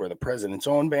 right? That's where the president's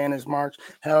own band is marched.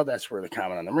 Hell, that's where the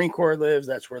Commandant of the Marine Corps lives.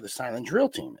 That's where the silent drill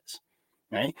team is,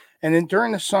 right? And then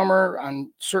during the summer,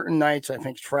 on certain nights, I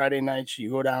think Friday nights,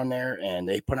 you go down there and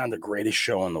they put on the greatest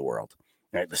show in the world,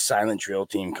 right? The silent drill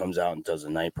team comes out and does a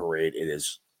night parade. It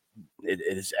is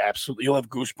absolutely, you'll have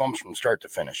goosebumps from start to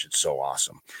finish. It's so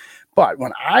awesome. But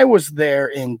when I was there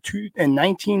in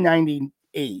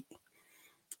 1998,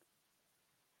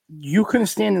 you couldn't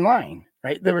stand in line,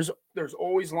 right? There's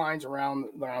always lines around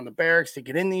the barracks to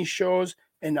get in these shows.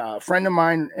 And a friend of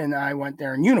mine and I went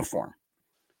there in uniform.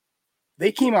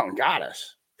 They came out and got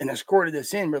us and escorted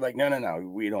us in. We're like, no,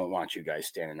 we don't want you guys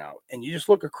standing out. And you just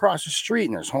look across the street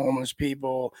and there's homeless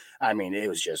people. I mean, it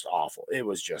was just awful. It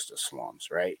was just the slums,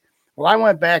 right? Well, I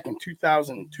went back in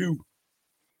 2002.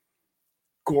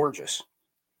 Gorgeous.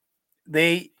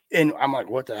 And I'm like,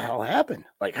 what the hell happened?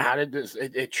 Like, how did this,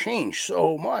 it changed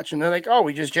so much? And they're like, oh,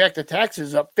 we just jacked the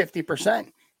taxes up 50%,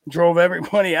 drove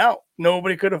everybody out.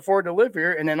 Nobody could afford to live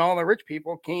here. And then all the rich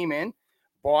people came in,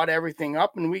 bought everything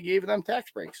up, and we gave them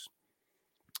tax breaks.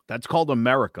 That's called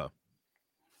America.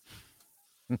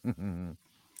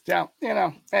 So,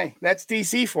 hey, that's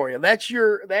DC for you.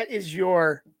 That is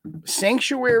your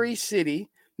sanctuary city.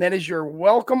 That is your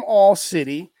welcome all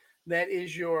city. That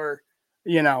is your,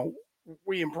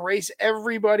 we embrace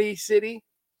everybody city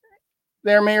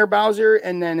there, Mayor Bowser.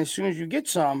 And then as soon as you get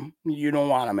some, you don't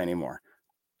want them anymore.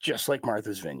 Just like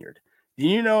Martha's Vineyard.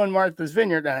 In Martha's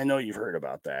Vineyard, and I know you've heard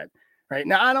about that, right?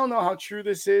 Now, I don't know how true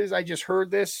this is. I just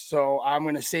heard this. So I'm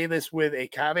going to say this with a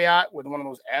caveat, with one of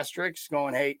those asterisks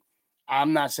going, hey,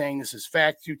 I'm not saying this is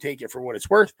fact. You take it for what it's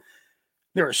worth.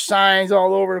 There are signs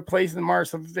all over the place in the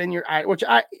Martha's Vineyard, which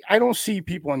I don't see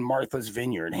people in Martha's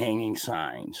Vineyard hanging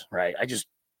signs, right?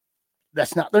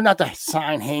 They're not the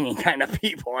sign hanging kind of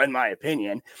people, in my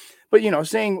opinion. But,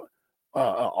 saying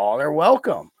all they're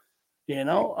welcome,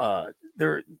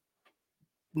 they're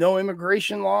no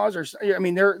immigration laws,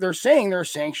 they're saying they're a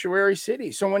sanctuary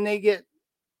city. So when they get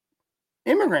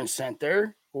immigrants sent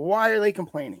there, why are they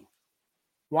complaining?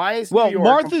 Why is New York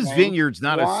Martha's Vineyard's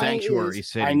not a sanctuary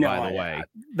city, by the way.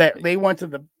 That they went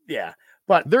to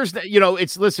but there's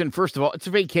listen, first of all, it's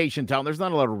a vacation town. There's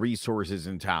not a lot of resources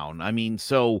in town. I mean,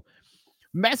 so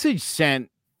message sent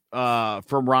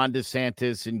from Ron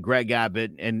DeSantis and Greg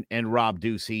Abbott and Rob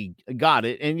Ducey got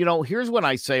it. And here's what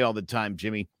I say all the time,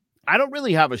 Jimmy. I don't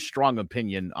really have a strong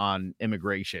opinion on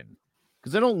immigration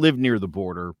because I don't live near the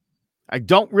border. I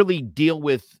don't really deal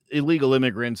with illegal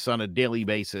immigrants on a daily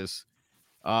basis.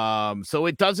 So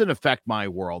it doesn't affect my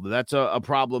world. That's a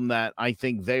problem that I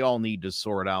think they all need to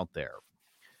sort out there.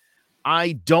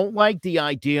 I don't like the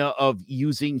idea of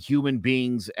using human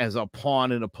beings as a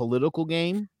pawn in a political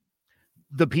game.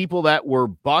 The people that were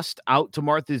bussed out to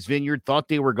Martha's Vineyard thought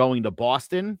they were going to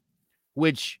Boston,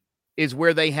 which is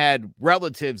where they had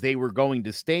relatives they were going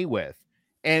to stay with,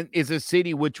 and is a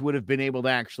city which would have been able to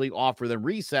actually offer them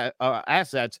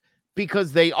assets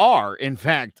because they are, in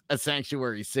fact, a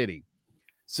sanctuary city.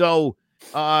 So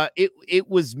it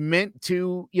was meant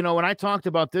to, and I talked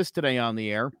about this today on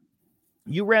the air.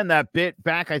 You ran that bit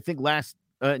back, I think, last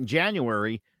in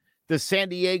January. The San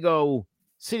Diego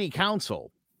City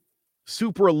Council,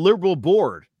 super liberal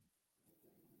board.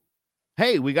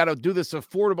 Hey, we got to do this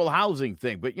affordable housing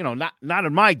thing, but not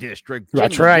in my district.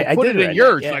 That's right. We'll put it in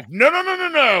yours. Yeah. Like, no,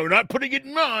 not putting it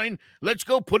in mine. Let's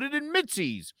go put it in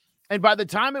Mitzi's. And by the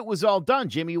time it was all done,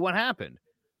 Jimmy, what happened?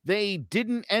 They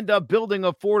didn't end up building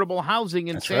affordable housing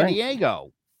in San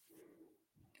Diego.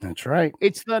 That's right.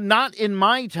 It's the not in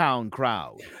my town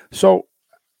crowd. So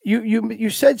you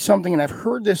said something, and I've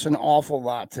heard this an awful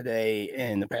lot today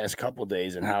in the past couple of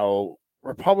days, and how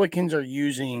Republicans are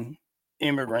using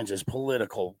immigrants as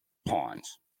political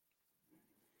pawns.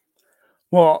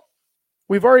 Well,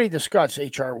 we've already discussed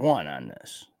H.R. 1 on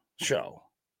this show,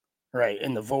 right?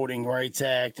 And the Voting Rights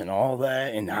Act and all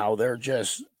that, and how they're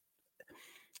just...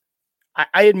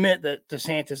 I admit that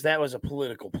DeSantis, that was a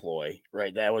political ploy,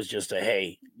 right? That was just a,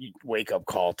 hey, wake up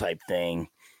call type thing.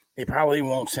 They probably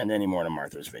won't send any more to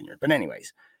Martha's Vineyard. But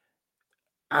anyways,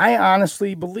 I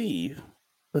honestly believe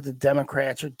that the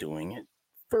Democrats are doing it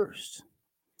first.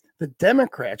 The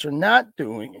Democrats are not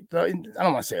doing it. I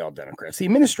don't want to say all Democrats. The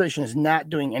administration is not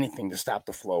doing anything to stop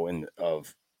the flow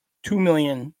of 2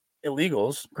 million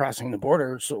illegals crossing the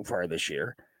border so far this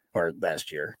year or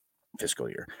last year, fiscal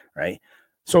year, right?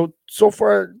 So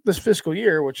far this fiscal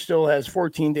year, which still has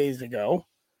 14 days to go,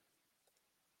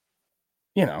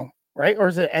 right? Or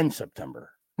is it end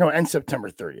September? No, end September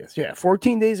 30th. Yeah,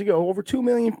 14 days ago, over 2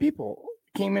 million people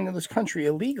came into this country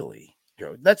illegally,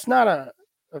 Joe. That's not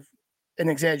an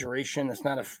exaggeration. It's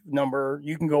not a number.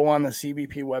 You can go on the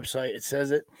CBP website. It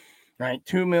says it, right?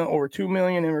 Over 2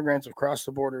 million immigrants have crossed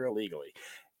the border illegally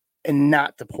and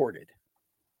not deported,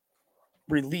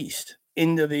 released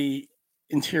into the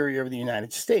interior of the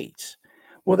United States.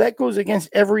 Well, that goes against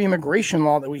every immigration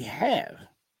law that we have.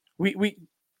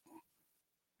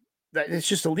 That it's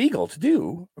just illegal to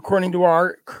do according to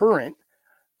our current,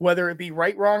 whether it be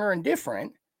right, wrong, or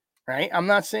indifferent, right? I'm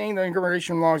not saying the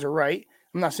immigration laws are right.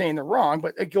 I'm not saying they're wrong,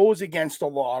 but it goes against the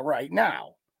law right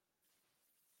now.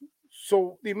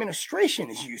 So the administration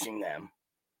is using them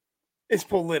as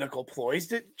political ploys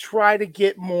to try to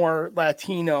get more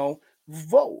Latino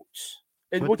votes,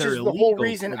 which is the whole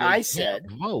reason I said,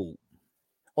 vote.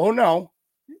 Oh, no,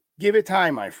 give it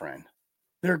time, my friend.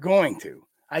 They're going to.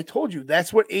 I told you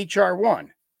that's what HR 1,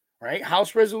 right?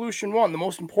 House Resolution 1, the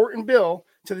most important bill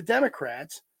to the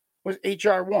Democrats was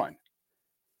HR 1,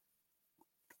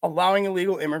 allowing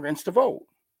illegal immigrants to vote.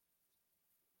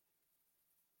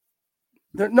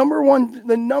 The number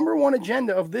one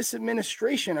agenda of this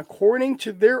administration, according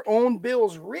to their own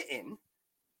bills written,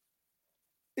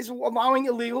 is allowing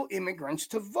illegal immigrants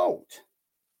to vote.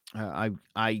 I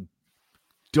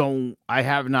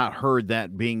have not heard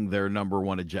that being their number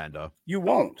one agenda. You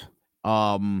won't.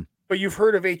 But you've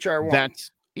heard of HR 1.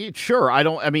 That's sure. I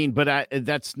don't. I mean, but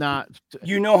that's not.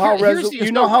 You know how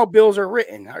how bills are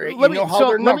written. Right? Let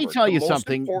me tell you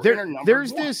something.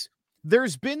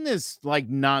 There's been this like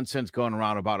nonsense going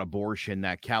around about abortion,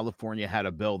 that California had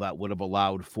a bill that would have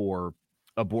allowed for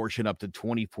abortion up to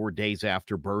 24 days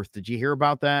after birth. Did you hear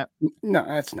about that? No,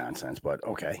 that's nonsense, but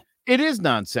okay. It is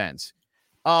nonsense.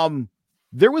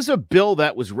 There was a bill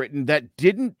that was written that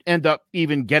didn't end up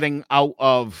even getting out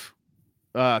of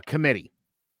committee,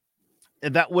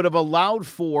 that would have allowed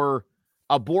for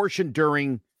abortion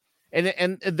during,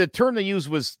 and the term they used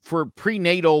was for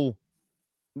prenatal.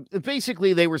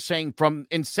 Basically, they were saying from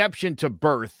inception to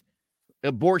birth,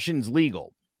 abortion's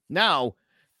legal now.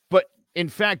 But in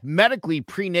fact, medically,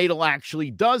 prenatal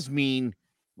actually does mean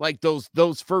like those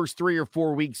first 3 or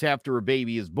 4 weeks after a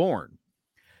baby is born.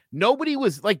 Nobody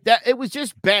was like that. It was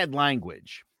just bad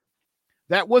language.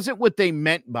 That wasn't what they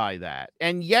meant by that.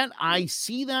 And yet I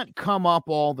see that come up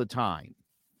all the time.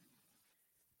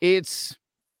 It's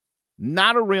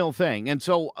not a real thing. And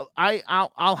so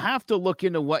I'll have to look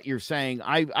into what you're saying.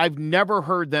 I've never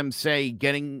heard them say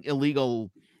getting illegal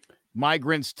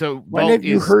migrants to vote. When have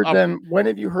you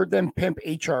heard them pimp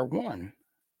HR 1?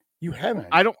 You haven't.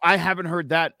 I haven't heard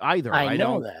that either. I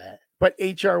know that. But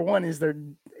HR 1 is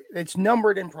it's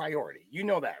numbered in priority. You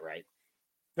know that, right?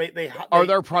 They are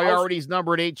their priorities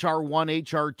numbered HR 1,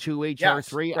 HR 2, HR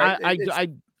 3? Right.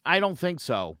 I don't think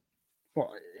so.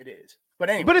 Well, it is. But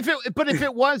anyway. But if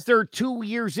it was, they're 2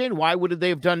 years in, why would they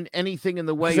have done anything in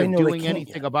the way of doing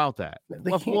anything about that?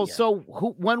 So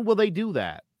when will they do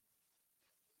that?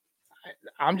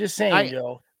 I'm just saying,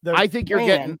 Joe. I think you're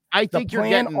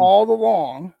getting all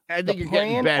along. I think you're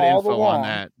getting bad info on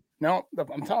that. No,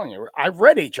 I'm telling you, I've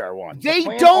read HR 1. They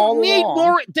don't need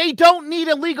more. They don't need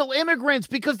illegal immigrants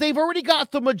because they've already got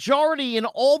the majority in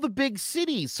all the big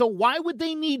cities. So why would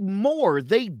they need more?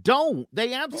 They don't.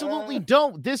 They absolutely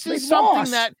don't. This is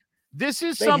something that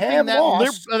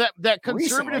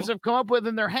conservatives have come up with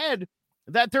in their head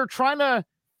that they're trying to.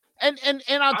 And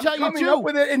I'll tell you too. Up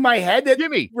with it in my head that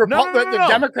Jimmy, the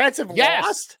Democrats have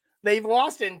lost. They've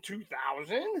lost in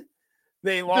 2000.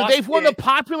 They've won the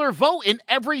popular vote in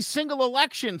every single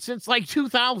election since like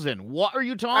 2000. What are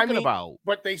you talking about?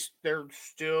 But they're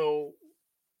still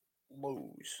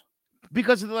lose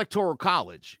because of the Electoral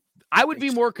College. I would be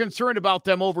more concerned about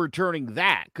them overturning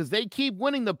that because they keep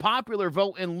winning the popular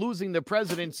vote and losing the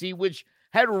presidency, which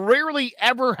had rarely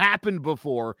ever happened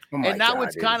before. And now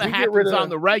it's kind of happens on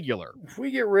the regular. If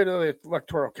we get rid of the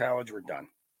Electoral College, we're done.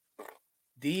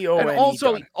 And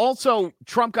also,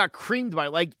 Trump got creamed by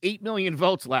like 8 million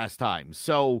votes last time.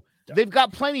 So they've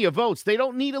got plenty of votes. They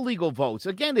don't need illegal votes.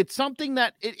 Again, it's something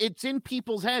that it's in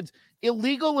people's heads.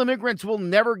 Illegal immigrants will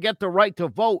never get the right to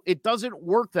vote. It doesn't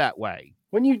work that way.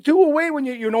 When you do away, when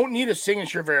you don't need a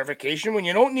signature verification, when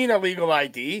you don't need a legal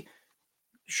ID,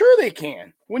 Sure, they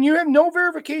can. When you have no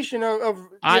verification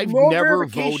I've no never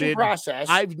verification voted. process.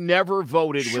 I've never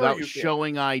voted Sure without you can.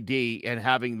 showing ID and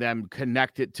having them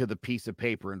connect it to the piece of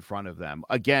paper in front of them.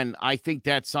 Again, I think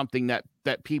that's something that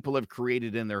people have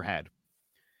created in their head.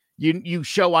 You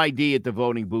show ID at the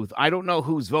voting booth. I don't know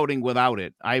who's voting without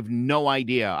it. I have no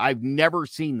idea. I've never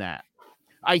seen that.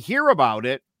 I hear about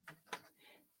it,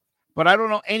 but I don't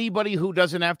know anybody who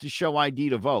doesn't have to show ID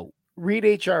to vote. Read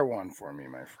HR1 for me,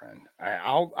 my friend.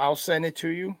 I'll send it to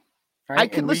you. Right? I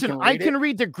can listen. I can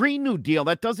read the Green New Deal.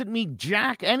 That doesn't mean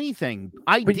jack anything.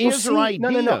 Ideas are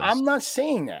ideas. No. I'm not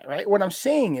saying that. Right. What I'm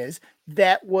saying is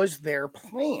that was their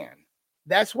plan.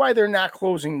 That's why they're not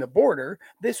closing the border.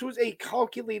 This was a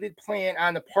calculated plan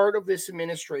on the part of this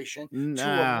administration to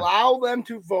allow them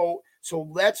to vote. So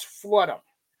let's flood them.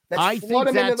 I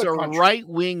think that's a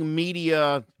right-wing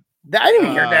media. I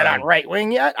didn't hear that on right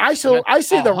wing yet. I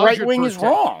say the right wing is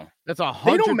wrong. That's 100%.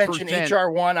 They don't mention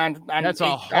HR1 on that's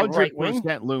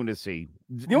 100% lunacy.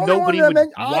 Nobody would.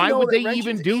 Why would they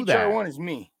even do that? HR1 is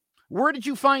me. Where did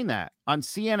you find that? On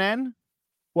CNN?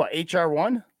 What,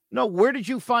 HR1? No, where did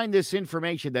you find this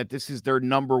information that this is their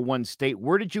number one state?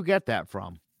 Where did you get that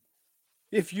from?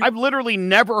 I've literally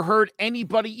never heard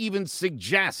anybody even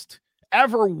suggest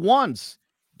ever once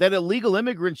that illegal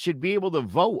immigrants should be able to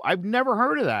vote. I've never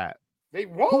heard of that. They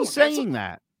won't. Who's saying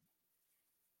that?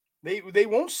 They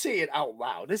won't say it out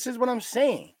loud. This is what I'm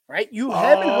saying, right? You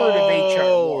haven't heard of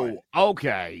HR1.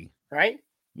 Okay. Right?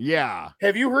 Yeah.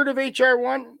 Have you heard of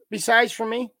HR1 besides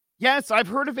from me? Yes, I've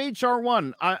heard of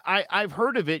HR1. I've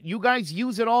heard of it. You guys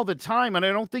use it all the time, and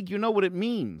I don't think you know what it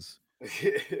means.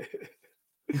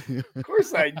 Of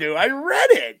course I do. I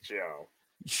read it, Joe.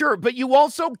 Sure, but you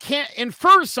also can't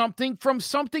infer something from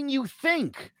something you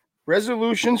think.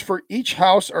 Resolutions for each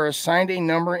house are assigned a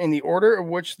number in the order of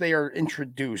which they are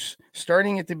introduced,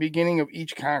 starting at the beginning of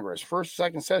each Congress. First,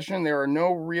 second session, there are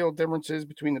no real differences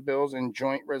between the bills and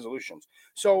joint resolutions.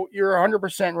 So you're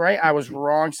 100% right. I was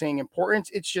wrong saying importance.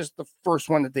 It's just the first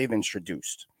one that they've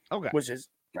introduced. Okay. Which is,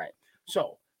 right.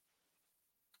 So.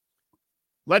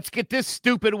 Let's get this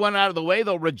stupid one out of the way.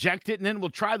 They'll reject it, and then we'll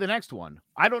try the next one.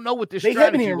 I don't know what this strategy was. They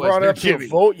haven't even brought it up to a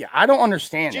vote yet. I don't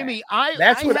understand Jimmy,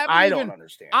 that's what I don't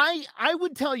understand. I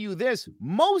would tell you this.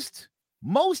 Most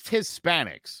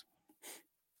Hispanics,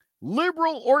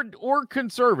 liberal or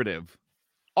conservative,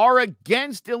 are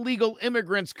against illegal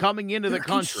immigrants coming into the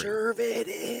country.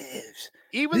 Conservatives.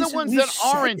 Even the ones that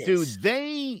aren't, dude,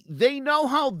 they know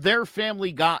how their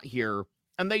family got here,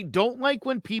 and they don't like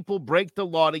when people break the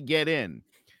law to get in.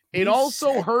 It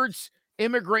also hurts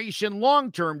immigration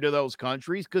long-term to those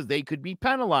countries because they could be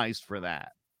penalized for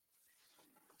that.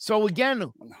 So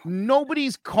again,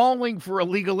 nobody's calling for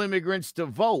illegal immigrants to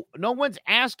vote. No one's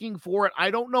asking for it.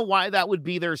 I don't know why that would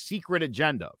be their secret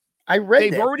agenda.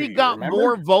 They've already got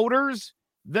more voters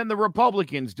than the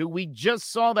Republicans do. We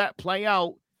just saw that play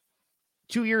out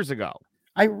 2 years ago.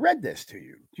 I read this to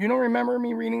you. Do you don't remember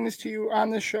me reading this to you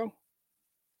on this show?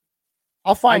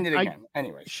 I'll find it again.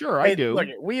 Anyway, sure, I do. Look,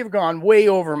 we have gone way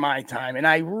over my time, and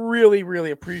I really,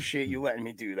 really appreciate you letting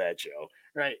me do that, Joe.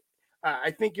 Right? I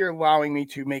think you're allowing me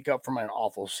to make up for my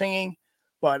awful singing,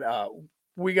 but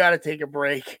we got to take a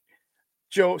break.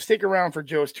 Joe, stick around for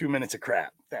Joe's 2 minutes of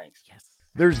crap. Thanks. Yes.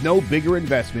 There's no bigger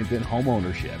investment than home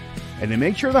ownership, and to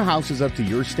make sure the house is up to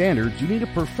your standards, you need a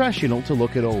professional to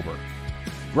look it over.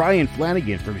 Brian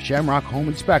Flanagan from Shamrock Home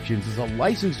Inspections is a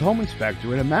licensed home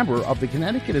inspector and a member of the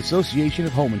Connecticut Association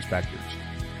of Home Inspectors.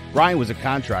 Brian was a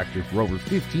contractor for over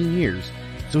 15 years,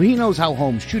 so he knows how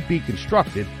homes should be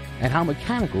constructed and how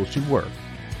mechanicals should work.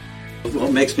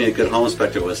 What makes me a good home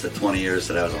inspector was the 20 years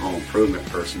that I was a home improvement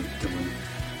person, doing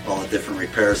all the different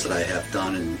repairs that I have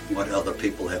done and what other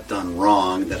people have done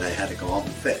wrong that I had to go out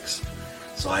and fix.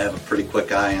 So I have a pretty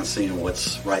quick eye on seeing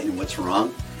what's right and what's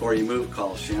wrong. Before you move,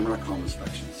 call Shamrock Home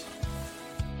Inspections.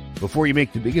 Before you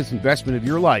make the biggest investment of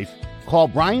your life, call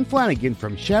Brian Flanagan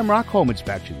from Shamrock Home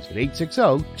Inspections at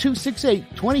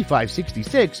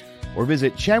 860-268-2566 or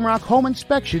visit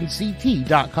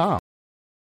shamrockhomeinspectionct.com.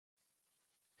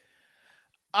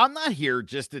 I'm not here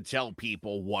just to tell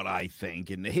people what I think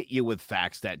and to hit you with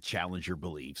facts that challenge your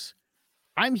beliefs.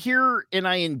 I'm here and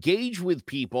I engage with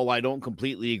people I don't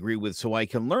completely agree with so I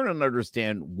can learn and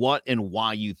understand what and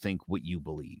why you think what you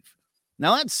believe.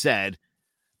 Now, that said,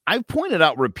 I've pointed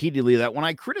out repeatedly that when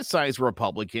I criticize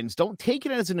Republicans, don't take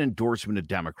it as an endorsement of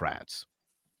Democrats.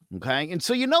 Okay? And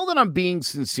so you know that I'm being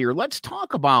sincere. Let's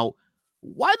talk about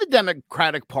why the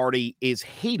Democratic Party is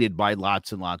hated by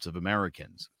lots and lots of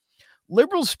Americans.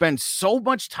 Liberals spend so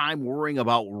much time worrying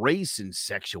about race and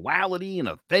sexuality and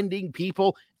offending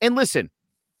people. And listen,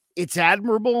 it's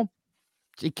admirable,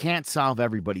 It can't solve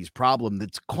everybody's problem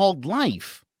that's called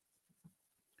life.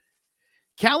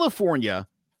 California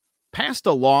passed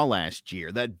a law last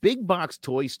year that big box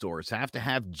toy stores have to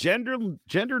have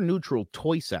gender neutral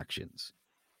toy sections.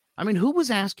 I mean, who was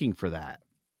asking for that?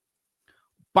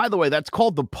 By the way, that's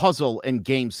called the puzzle and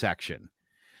game section.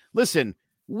 Listen,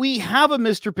 we have a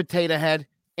Mr. Potato Head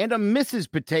and a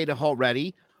Mrs. Potato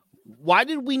already. Why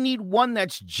did we need one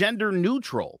that's gender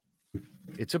neutral?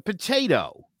 It's a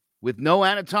potato with no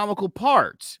anatomical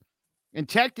parts. And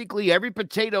technically, every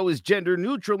potato is gender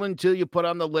neutral until you put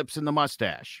on the lips and the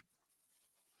mustache.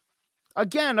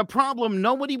 Again, a problem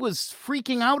nobody was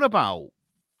freaking out about.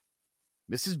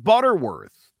 Mrs.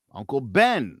 Butterworth, Uncle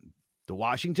Ben, the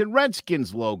Washington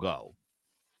Redskins logo.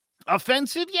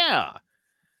 Offensive? Yeah.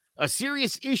 A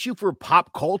serious issue for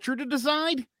pop culture to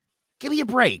decide? Give me a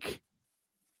break.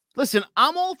 Listen,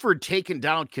 I'm all for taking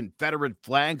down Confederate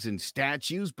flags and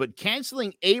statues, but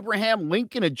canceling Abraham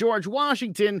Lincoln and George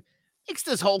Washington makes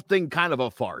this whole thing kind of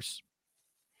a farce.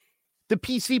 The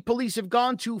PC police have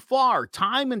gone too far,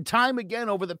 time and time again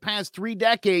over the past 3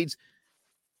 decades.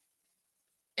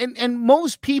 And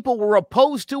most people were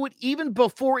opposed to it even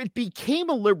before it became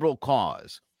a liberal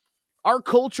cause. Our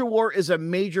culture war is a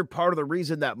major part of the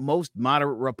reason that most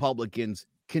moderate Republicans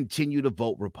continue to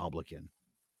vote Republican.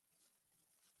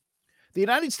 The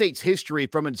United States history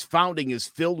from its founding is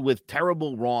filled with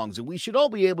terrible wrongs, and we should all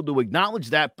be able to acknowledge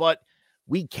that, but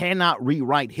we cannot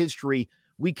rewrite history.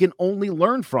 We can only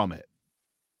learn from it.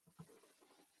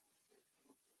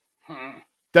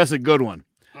 That's a good one.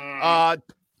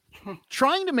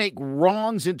 Trying to make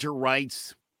wrongs into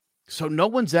rights so no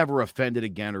one's ever offended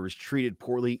again or is treated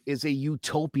poorly is a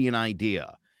utopian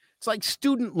idea. It's like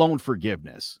student loan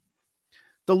forgiveness.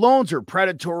 The loans are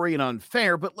predatory and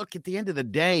unfair, but look, at the end of the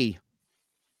day,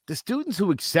 the students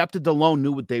who accepted the loan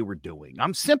knew what they were doing.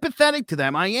 I'm sympathetic to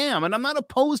them. I am, and I'm not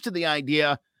opposed to the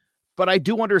idea, but I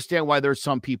do understand why there's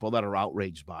some people that are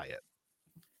outraged by it.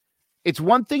 It's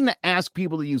one thing to ask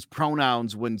people to use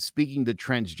pronouns when speaking to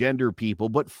transgender people,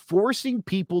 but forcing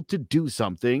people to do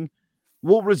something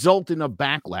will result in a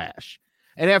backlash.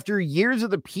 And after years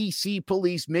of the PC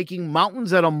police making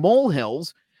mountains out of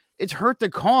molehills, it's hurt the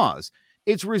cause.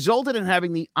 It's resulted in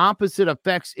having the opposite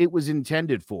effects it was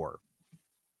intended for.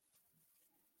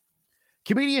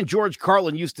 Comedian George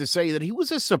Carlin used to say that he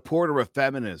was a supporter of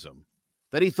feminism,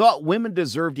 that he thought women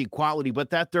deserved equality, but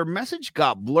that their message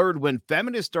got blurred when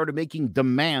feminists started making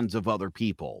demands of other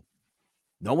people.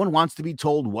 No one wants to be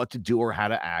told what to do or how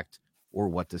to act or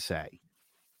what to say.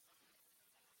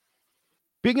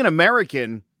 Being an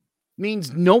American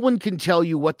means no one can tell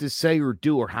you what to say or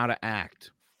do or how to act.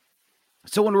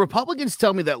 So when Republicans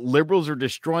tell me that liberals are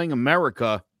destroying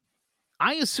America,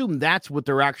 I assume that's what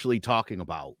they're actually talking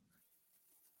about.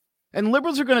 And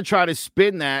liberals are going to try to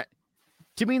spin that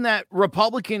to mean that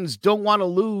Republicans don't want to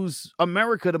lose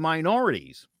America to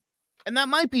minorities. And that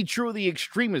might be true of the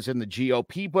extremists in the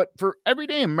GOP, but for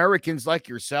everyday Americans like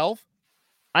yourself,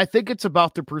 I think it's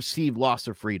about the perceived loss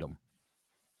of freedom.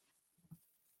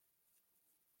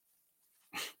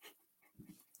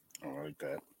 I like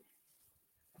that.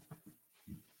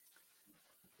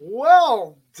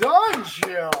 Well done,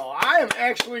 Jill. I am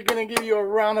actually going to give you a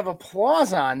round of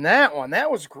applause on that one. That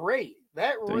was great.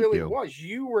 That really was.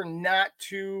 You were not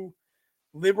too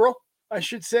liberal, I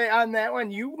should say, on that one.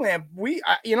 You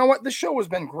know what? The show has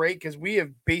been great because we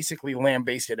have basically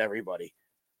lambasted everybody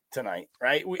tonight,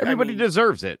 right? Everybody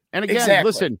deserves it. And again,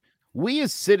 listen, we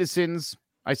as citizens,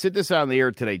 I said this on the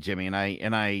air today, Jimmy, and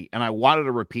I wanted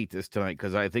to repeat this tonight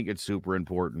because I think it's super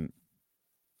important.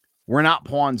 We're not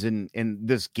pawns in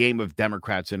this game of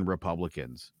Democrats and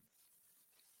Republicans.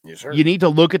 Yes, sir. You need to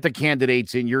look at the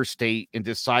candidates in your state and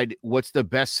decide what's the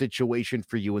best situation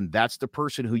for you, and that's the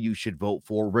person who you should vote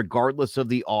for, regardless of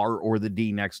the R or the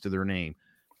D next to their name.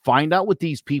 Find out what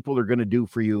these people are going to do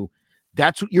for you.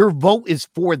 That's what your vote is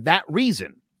for, that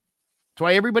reason. That's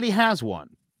why everybody has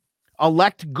one.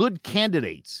 Elect good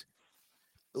candidates.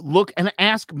 Look and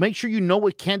ask, make sure you know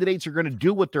what candidates are going to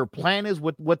do, what their plan is,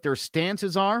 what their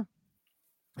stances are.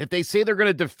 If they say they're going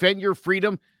to defend your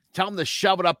freedom, tell them to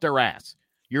shove it up their ass.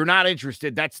 You're not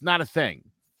interested. That's not a thing.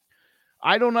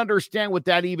 I don't understand what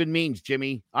that even means,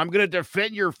 Jimmy. I'm going to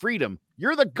defend your freedom.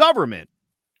 You're the government.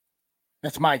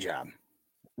 That's my job.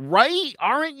 Right?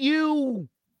 Aren't you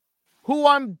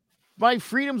who my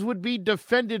freedoms would be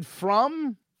defended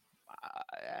from?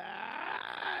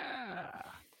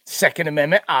 Second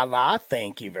Amendment, Allah,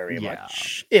 thank you very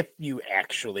much. If you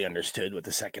actually understood what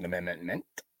the Second Amendment meant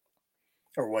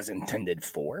or was intended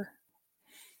for.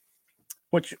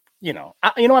 Which, you know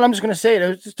what, I'm just going to say it.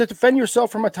 It's just to defend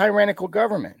yourself from a tyrannical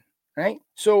government, right?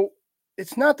 So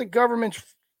it's not the government's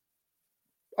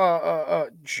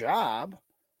job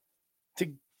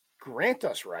to grant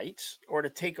us rights or to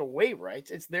take away rights.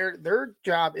 It's their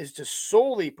job is to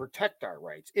solely protect our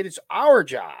rights. It is our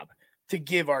job to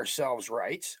give ourselves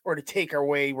rights or to take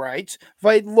away rights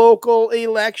by local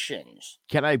elections.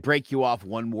 Can I break you off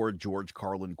one more George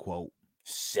Carlin quote?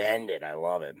 Send it. I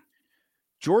love it.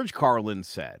 George Carlin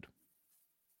said,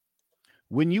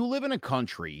 when you live in a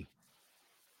country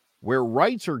where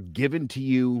rights are given to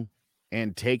you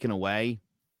and taken away,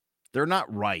 they're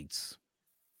not rights.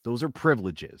 Those are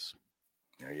privileges.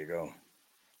 There you go.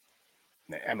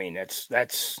 I mean,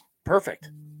 that's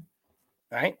perfect.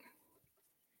 Right?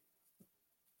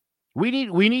 We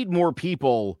need more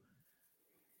people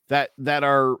that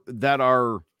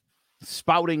are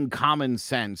spouting common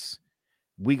sense.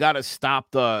 We got to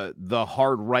stop the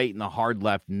hard right and the hard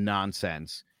left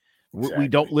nonsense. Exactly. We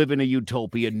don't live in a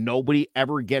utopia. Nobody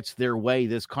ever gets their way.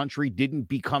 This country didn't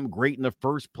become great in the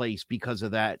first place because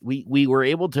of that. We were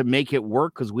able to make it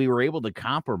work because we were able to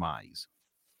compromise.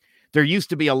 There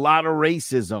used to be a lot of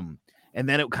racism, and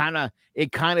then it kind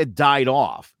of died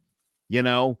off. You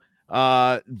know,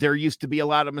 there used to be a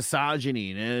lot of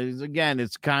misogyny, and again,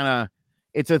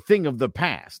 it's a thing of the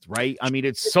past, right? I mean,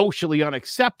 it's socially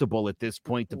unacceptable at this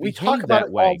point to we behave talk about that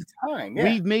it way. all the time. Yeah.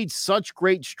 We've made such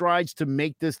great strides to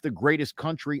make this the greatest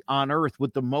country on earth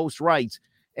with the most rights,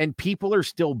 and people are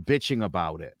still bitching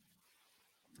about it.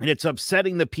 And it's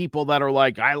upsetting the people that are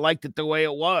like, I liked it the way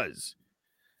it was.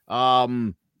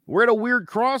 We're at a weird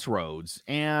crossroads,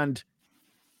 and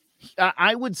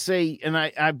I would say, and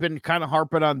I've been kind of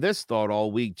harping on this thought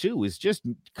all week too, is just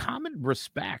common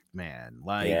respect, man.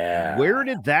 Like, Where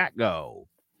did that go?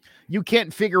 You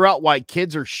can't figure out why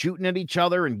kids are shooting at each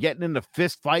other and getting into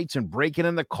fist fights and breaking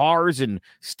into cars and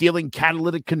stealing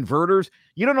catalytic converters.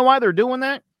 You don't know why they're doing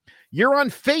that? You're on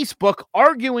Facebook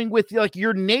arguing with like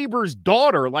your neighbor's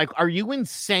daughter. Like, are you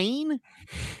insane?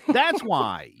 That's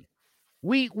why.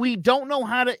 We don't know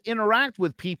how to interact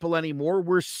with people anymore.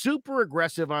 We're super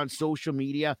aggressive on social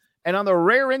media. And on the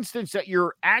rare instance that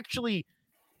you're actually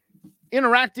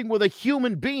interacting with a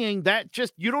human being, that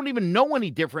just, you don't even know any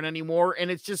different anymore.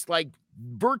 And it's just like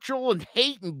virtual and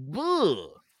hate and ugh.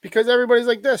 Because everybody's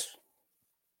like this.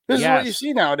 This is what you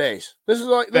see nowadays. This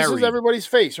is everybody's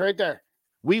face right there.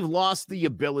 We've lost the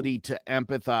ability to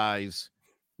empathize,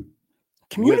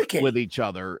 communicate with each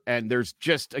other. And there's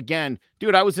just, again,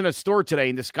 dude, I was in a store today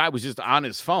and this guy was just on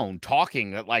his phone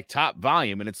talking at like top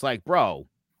volume. And it's like, bro,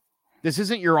 this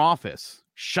isn't your office.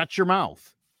 Shut your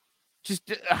mouth.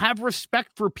 Just have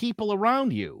respect for people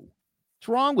around you. What's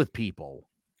wrong with people?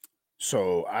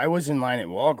 So I was in line at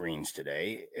Walgreens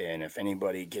today. And if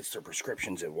anybody gets their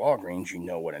prescriptions at Walgreens, you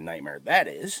know what a nightmare that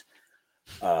is.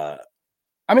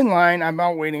 I'm in line. I'm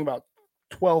out waiting about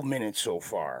 12 minutes so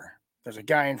far. There's a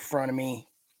guy in front of me.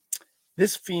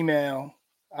 This female,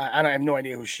 I have no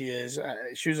idea who she is.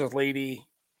 She was a lady,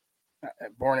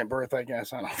 born at birth, I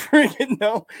guess. I don't freaking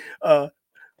know.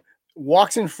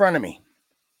 Walks in front of me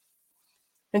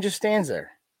and just stands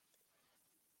there.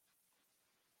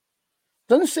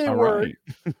 Doesn't say a word.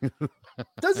 Right.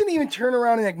 Doesn't even turn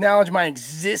around and acknowledge my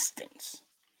existence.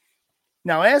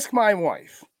 Now, ask my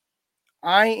wife.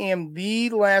 I am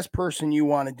the last person you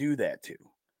want to do that to.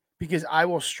 Because I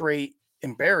will straight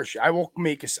embarrass you. I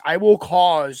will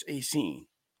cause a scene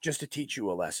just to teach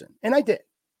you a lesson. And I did.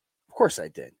 Of course I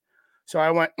did. So I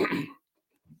went, excuse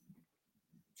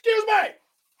me.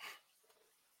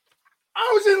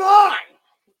 I was in line.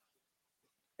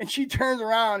 And she turns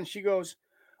around and she goes,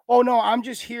 oh no, I'm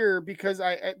just here because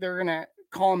they're going to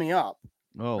call me up.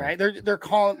 Oh. Right? They're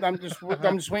calling, I'm just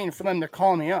waiting for them to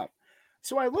call me up.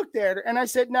 So I looked at her and I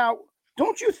said, now,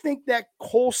 don't you think that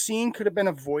whole scene could have been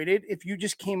avoided if you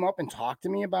just came up and talked to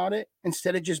me about it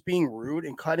instead of just being rude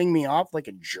and cutting me off like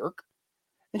a jerk?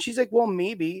 And she's like, well,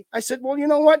 maybe. I said, well, you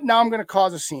know what? Now I'm going to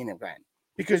cause a scene event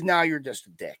because now you're just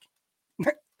a dick.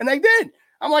 And I did.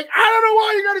 I'm like, I don't know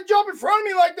why you got to jump in front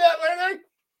of me like that, lady.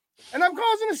 And I'm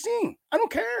causing a scene. I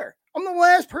don't care. I'm the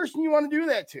last person you want to do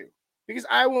that to because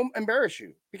I will embarrass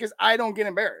you because I don't get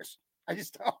embarrassed. I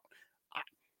just don't.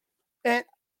 And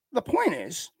the point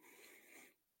is,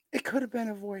 it could have been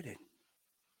avoided.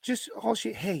 Just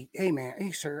hey man,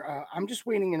 hey sir, I'm just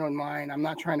waiting in line. I'm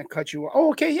not trying to cut you off.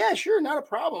 Oh, okay, yeah, sure, not a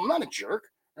problem. I'm not a jerk,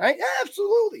 right? Yeah,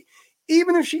 absolutely.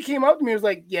 Even if she came up to me and was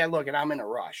like, yeah, look, and I'm in a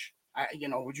rush.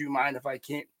 Would you mind if I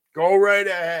can't? Go right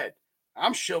ahead.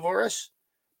 I'm chivalrous.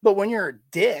 But when you're a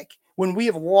dick, when we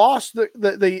have lost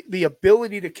the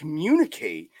ability to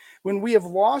communicate, when we have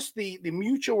lost the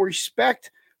mutual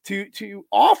respect to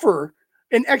offer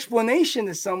an explanation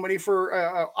to somebody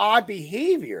for odd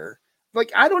behavior,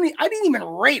 like I didn't even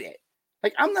rate it.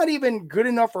 Like, I'm not even good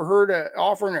enough for her to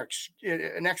offer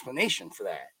an explanation for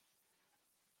that.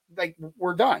 Like,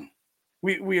 we're done.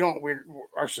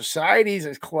 Our societies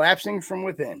is collapsing from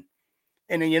within.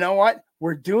 And you know what?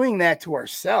 We're doing that to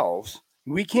ourselves.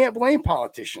 We can't blame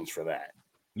politicians for that.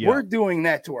 Yeah. We're doing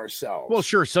that to ourselves. Well,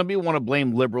 sure. Some people want to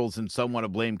blame liberals and some want to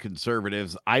blame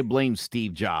conservatives. I blame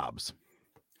Steve Jobs.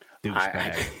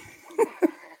 Douchebag.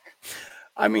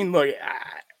 I mean, look,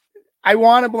 I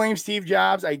want to blame Steve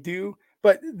Jobs. I do.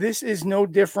 But this is no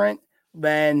different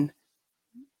than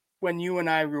when you and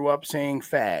I grew up saying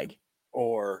fag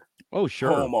or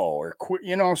homo or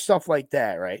stuff like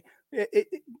that, right?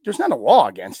 There's not a law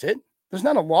against it. There's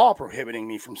not a law prohibiting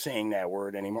me from saying that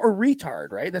word anymore. Or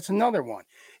retard, right? That's another one.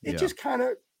 It just kind of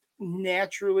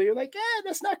naturally, like,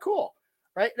 that's not cool,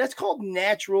 right? That's called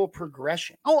natural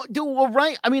progression. Oh, dude, well,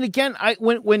 right. I mean, again,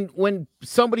 when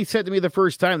somebody said to me the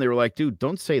first time, they were like, dude,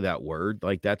 don't say that word.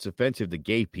 Like, that's offensive to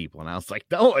gay people. And I was like,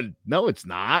 no, it's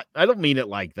not. I don't mean it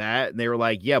like that. And they were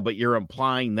like, yeah, but you're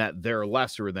implying that they're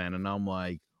lesser than. And I'm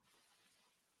like,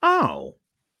 oh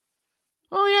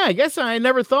yeah, I guess I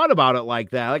never thought about it like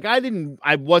that. Like,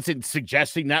 I wasn't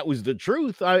suggesting that was the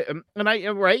truth.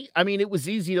 Right. I mean, it was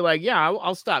easy to like, yeah,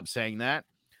 I'll stop saying that.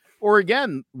 Or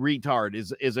again, retard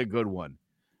is a good one.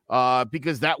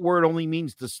 Because that word only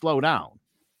means to slow down.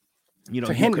 You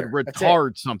could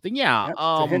retard something. Yeah. Yep,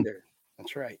 to hinder.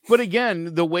 That's right. But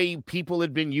again, the way people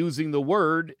had been using the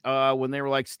word, when they were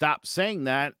like, stop saying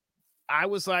that, I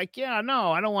was like, yeah,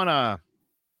 no, I don't want to.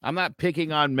 I'm not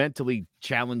picking on mentally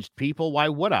challenged people. Why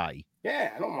would I?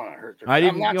 Yeah, I don't want to hurt them. I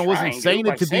didn't. Wasn't saying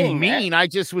it to be mean. That. I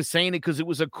just was saying it because it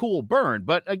was a cool burn.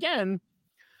 But again,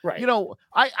 right?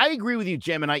 I agree with you,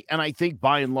 Jim, and I think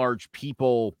by and large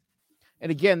people.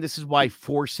 And again, this is why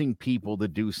forcing people to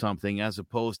do something as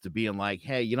opposed to being like,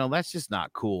 hey, that's just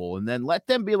not cool, and then let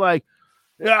them be like,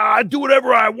 yeah, I do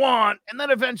whatever I want, and then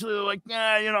eventually they're like,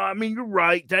 yeah, I mean, you're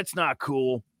right, that's not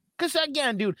cool. Because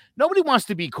again, dude, nobody wants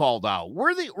to be called out.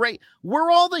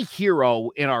 We're all the hero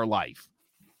in our life.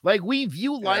 Like, we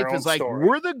view life as like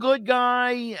we're the good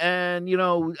guy, and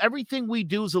everything we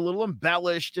do is a little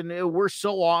embellished, and we're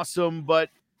so awesome. But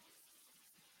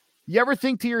you ever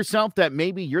think to yourself that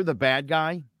maybe you're the bad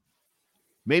guy?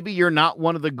 Maybe you're not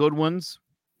one of the good ones.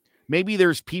 Maybe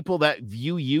there's people that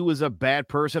view you as a bad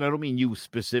person. I don't mean you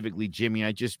specifically, Jimmy.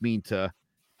 I just mean to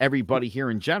everybody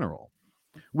here in general.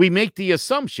 We make the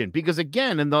assumption because,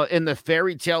 again, in the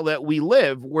fairy tale that we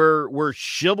live, we're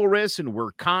chivalrous and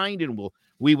we're kind, and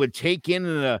we would take in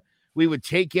an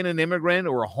immigrant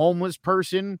or a homeless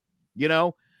person. Jim,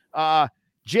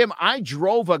 I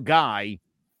drove a guy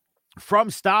from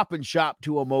Stop and Shop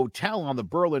to a motel on the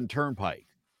Berlin Turnpike.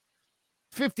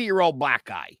 50-year-old black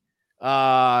guy.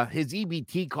 His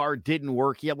EBT card didn't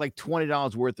work. He had like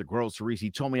 $20 worth of groceries.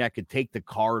 He told me I could take the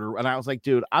card, and I was like,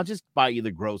 dude, I'll just buy you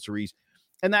the groceries.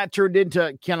 And that turned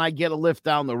into, can I get a lift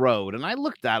down the road? And I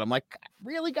looked at him like,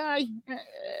 really, guy? And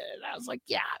I was like,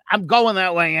 yeah, I'm going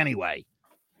that way anyway.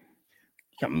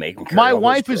 My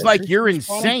wife is like, you're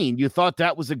insane. You thought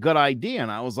that was a good idea. And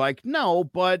I was like, no,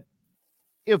 but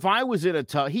if I was in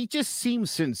he just seems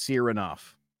sincere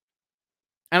enough.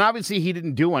 And obviously he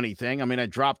didn't do anything. I mean, I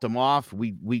dropped him off.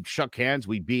 We shook hands.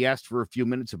 We BS'd for a few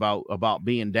minutes about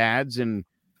being dads, and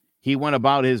he went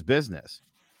about his business.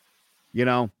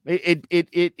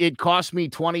 It cost me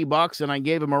 $20 and I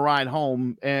gave him a ride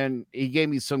home, and he gave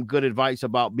me some good advice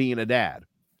about being a dad.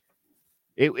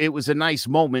 It was a nice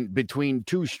moment between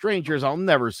two strangers. I'll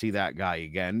never see that guy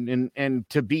again. And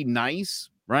to be nice,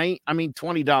 right? I mean,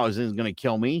 $20 isn't going to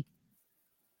kill me.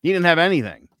 He didn't have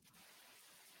anything.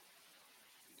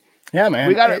 Yeah, man.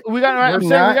 We got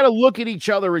to look at each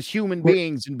other as human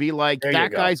beings and be like,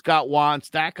 that guy's got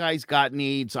wants, that guy's got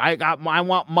needs. I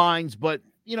want mines, but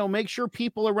make sure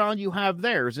people around you have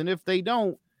theirs. And if they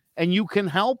don't, and you can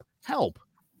help.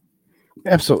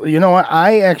 Absolutely. You know what?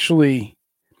 I actually,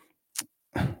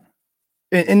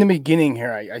 in the beginning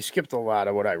here, I skipped a lot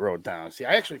of what I wrote down. See,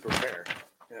 I actually prepare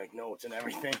like notes and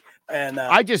everything. And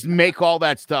I just make all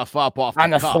that stuff up off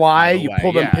on the fly. You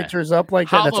pull them pictures up like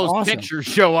that. How that's those awesome. Pictures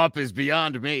show up is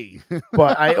beyond me.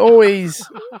 But I always,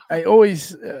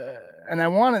 and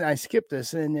I skipped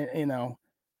this, and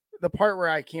the part where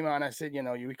I came out and I said,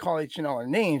 we call each other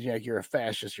names. You're a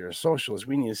fascist, you're a socialist.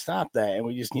 We need to stop that, and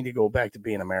we just need to go back to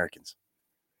being Americans,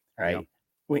 right?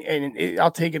 Yeah.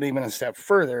 I'll take it even a step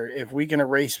further. If we can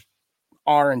erase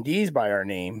R&Ds by our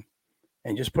name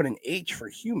and just put an H for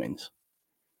humans,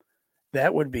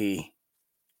 that would be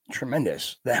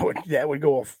tremendous. That would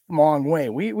go a long way.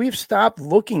 We've stopped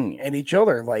looking at each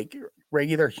other like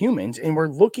regular humans, and we're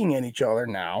looking at each other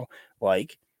now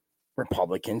like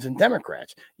Republicans and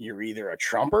Democrats. You're either a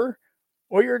Trumper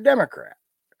or you're a Democrat,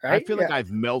 right? I feel like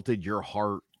I've melted your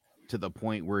heart to the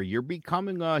point where you're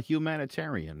becoming a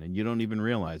humanitarian and you don't even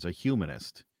realize, a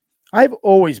humanist. I've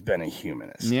always been a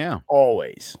humanist. Yeah.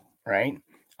 Always, right?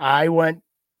 I'm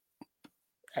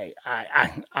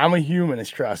a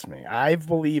humanist, trust me. I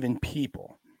believe in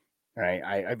people, right?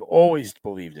 I've always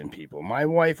believed in people. My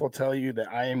wife will tell you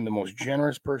that I am the most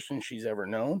generous person she's ever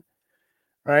known,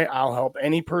 right? I'll help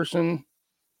any person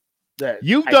that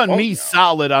you've done me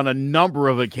solid on a number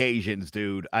of occasions,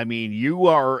 dude. I mean, you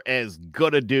are as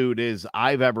good a dude as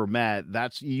I've ever met.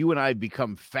 That's you and I have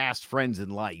become fast friends in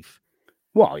life.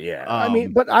 Well, yeah. I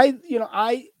mean, but my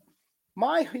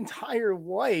entire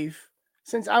life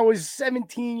since I was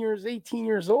 18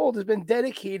 years old has been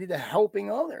dedicated to helping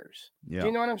others. Yeah. Do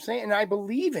you know what I'm saying? And I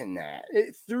believe in that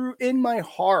in my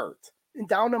heart and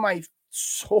down to my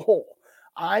soul.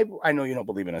 I know you don't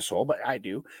believe in a soul, but I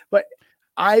do. But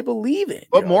I believe it.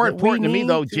 But more important to me,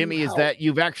 though, Jimmy, is that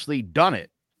you've actually done it.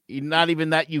 Not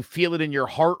even that you feel it in your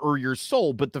heart or your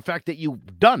soul, but the fact that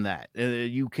you've done that.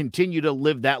 You continue to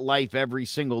live that life every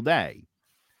single day.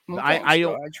 Well,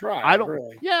 I try. I don't.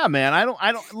 Really. Yeah, man.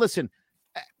 I don't. Listen,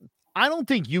 I don't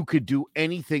think you could do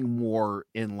anything more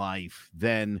in life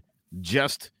than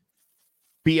just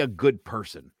be a good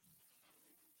person.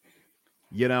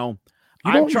 You know,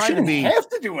 I'm trying to be. Have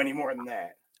to do any more than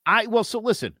that. So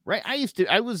listen, right? I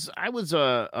was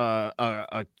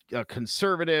a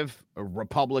conservative, a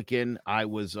Republican. I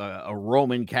was a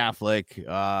Roman Catholic,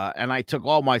 and I took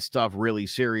all my stuff really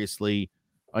seriously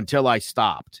until I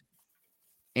stopped.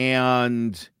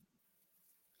 And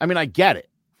I mean, I get it.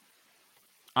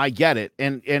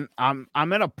 And I'm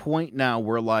at a point now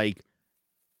where, like,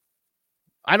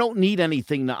 I don't need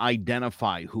anything to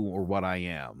identify who or what I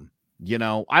am. You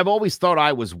know, I've always thought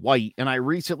I was white, and I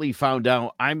recently found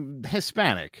out I'm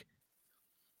Hispanic.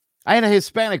 I had a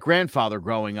Hispanic grandfather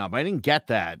growing up. I didn't get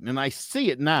that, and I see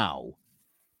it now.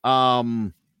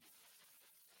 Doesn't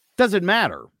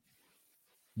matter.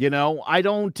 You know, I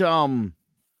don't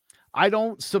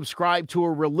subscribe to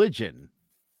a religion.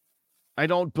 I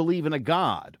don't believe in a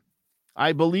God.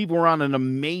 I believe we're on an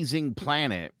amazing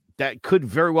planet that could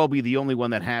very well be the only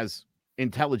one that has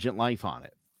intelligent life on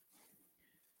it.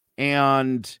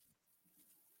 And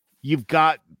you've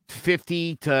got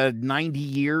 50 to 90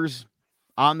 years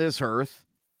on this earth.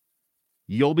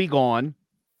 You'll be gone.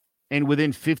 And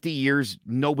within 50 years,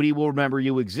 nobody will remember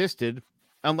you existed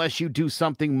unless you do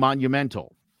something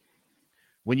monumental.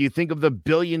 When you think of the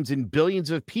billions and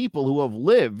billions of people who have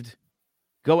lived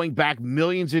going back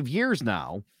millions of years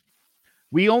now,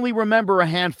 we only remember a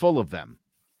handful of them.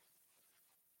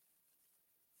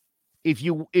 If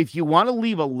you want to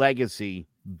leave a legacy,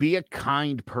 be a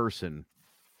kind person,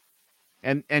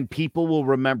 and people will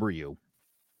remember you.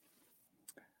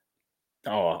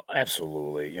 Oh,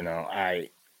 absolutely. You know, I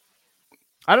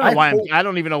don't know why I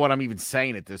don't even know what I'm even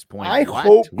saying at this point. I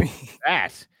hope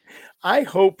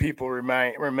people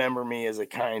remember me as a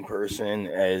kind person,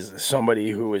 as somebody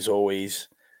who is always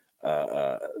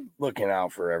looking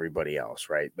out for everybody else,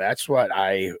 right? That's what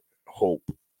I hope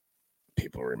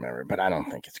people remember, but I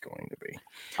don't think it's going to be.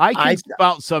 I can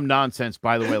spout some nonsense,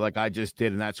 by the way, like I just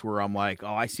did, and that's where I'm like,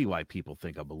 oh, I see why people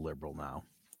think I'm a liberal now.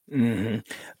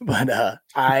 Mm-hmm. But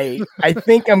I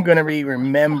think I'm going to be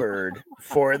remembered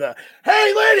for the,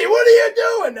 hey, lady, what are you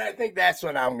doing? I think that's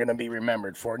what I'm going to be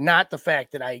remembered for, not the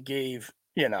fact that I gave,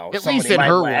 you know, at least in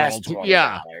her world.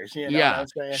 Yeah. You know what I'm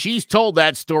saying? She's told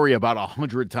that story about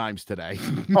 100 times today.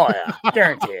 Oh, yeah.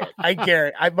 Guarantee it.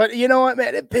 But you know what,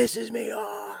 man? It pisses me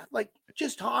off. Like,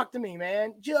 just talk to me,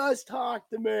 man. Just talk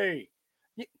to me.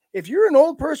 If you're an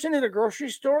old person at a grocery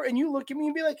store and you look at me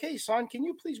and be like, hey, son, can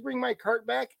you please bring my cart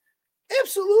back?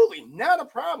 Absolutely. Not a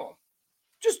problem.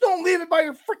 Just don't leave it by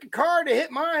your freaking car to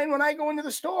hit mine when I go into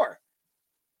the store.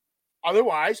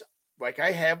 Otherwise, like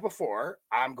I have before,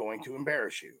 I'm going to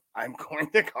embarrass you. I'm going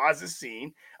to cause a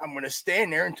scene. I'm going to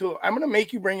stand there until I'm going to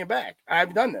make you bring it back.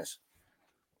 I've done this.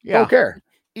 Yeah. Don't care.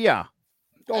 Yeah.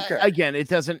 Don't care. Again,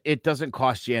 it doesn't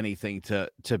cost you anything to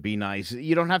be nice.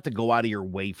 You don't have to go out of your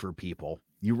way for people.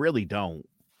 You really don't.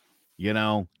 You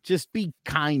know, just be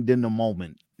kind in the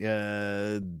moment.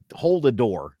 Hold a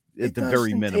door at the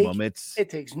very minimum. It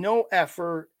takes no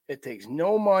effort. It takes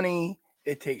no money.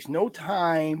 It takes no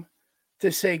time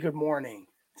to say good morning.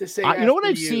 To say, you know what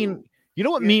I've seen? You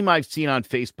know what meme I've seen on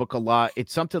Facebook a lot?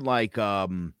 It's something like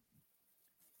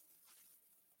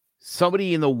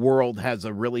somebody in the world has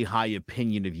a really high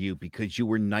opinion of you because you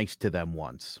were nice to them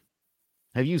once.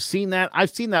 Have you seen that? I've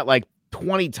seen that like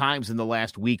 20 times in the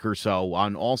last week or so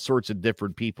on all sorts of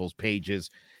different people's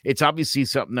pages. It's obviously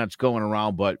something that's going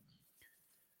around, but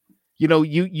you know,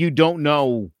 you don't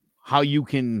know how you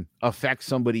can affect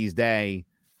somebody's day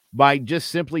by just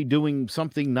simply doing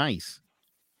something nice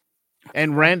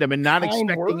and random and not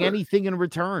expecting anything in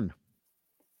return.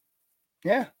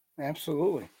 Yeah,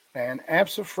 absolutely. And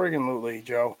absolutely,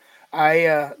 Joe.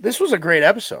 This was a great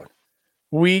episode.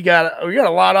 We got a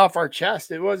lot off our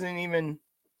chest. It wasn't even,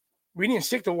 we didn't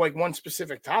stick to like one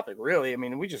specific topic, really. I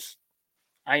mean,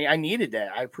 I needed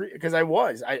that. Because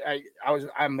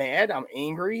I'm mad, I'm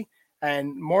angry,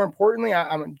 and more importantly,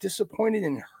 I'm disappointed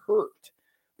and hurt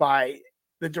by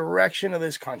the direction of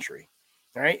this country.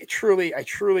 All right, I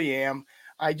truly am.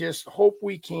 I just hope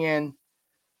we can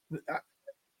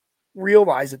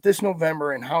realize that this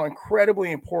November and how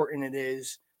incredibly important it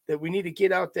is that we need to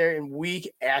get out there and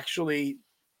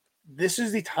this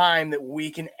is the time that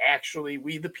we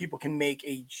the people can make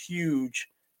a huge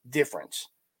difference,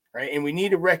 right? And we need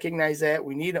to recognize that.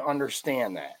 We need to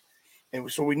understand that.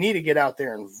 And so we need to get out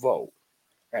there and vote,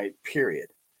 right? Period.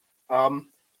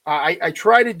 I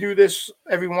try to do this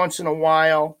every once in a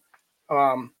while.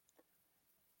 I'm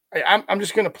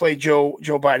just going to play Joe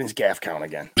Biden's gaffe count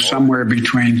again. Somewhere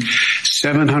between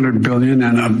 700 billion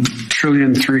and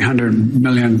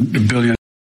 $1.3 billion.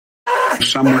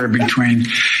 Somewhere between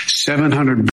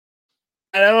 700.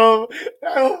 I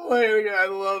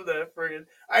love that friggin'.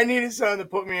 I needed something to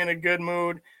put me in a good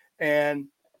mood, and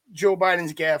Joe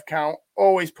Biden's gaffe count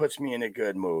always puts me in a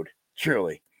good mood.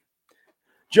 Truly.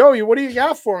 Joey, what do you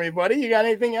got for me, buddy? You got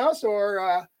anything else,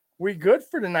 or we good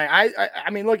for tonight?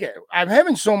 I mean, look at, I'm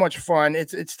having so much fun.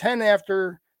 It's 10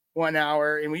 after 1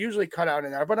 hour, and we usually cut out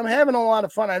an hour, but I'm having a lot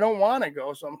of fun. I don't want to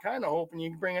go, so I'm kind of hoping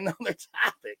you can bring another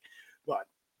topic. But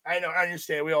I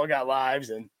understand we all got lives,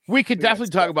 and we could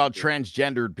definitely talk about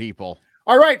transgendered people.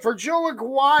 All right, for Joe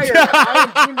Aguirre,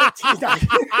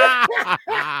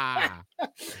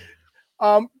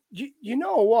 you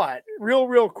know what?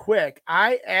 Real quick,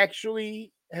 I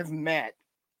actually have met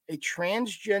a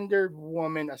transgendered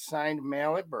woman assigned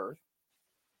male at birth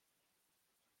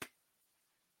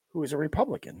who is a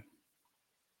Republican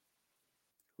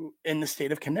in the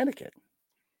state of Connecticut.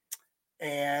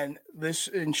 And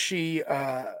she,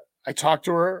 I talked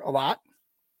to her a lot,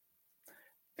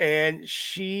 and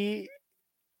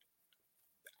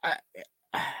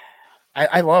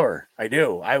I love her. I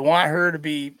do. I want her to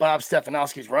be Bob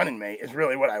Stefanowski's running mate is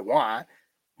really what I want,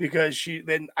 because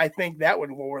then I think that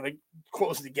would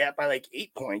close the gap by like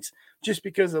 8 points just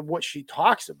because of what she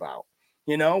talks about,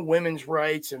 women's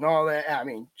rights and all that. I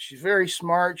mean, she's very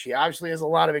smart. She obviously has a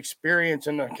lot of experience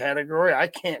in the category. I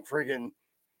can't friggin'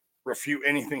 refute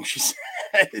anything she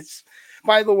says.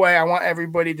 By the way, I want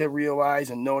everybody to realize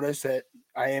and notice that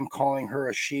I am calling her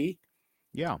a she.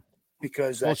 Yeah.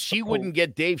 Because she wouldn't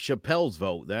get Dave Chappelle's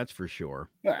vote, that's for sure.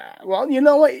 Well, you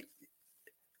know what?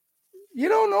 You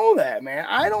don't know that, man.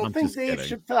 I don't think Dave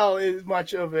Chappelle is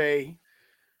much of a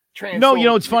trans. No,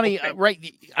 it's funny,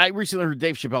 right? I recently heard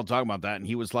Dave Chappelle talk about that, and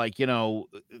he was like,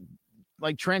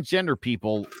 like transgender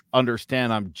people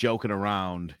understand I'm joking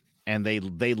around, and they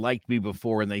liked me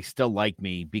before, and they still like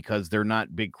me because they're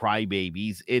not big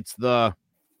crybabies. It's the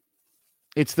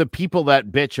people that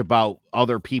bitch about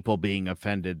other people being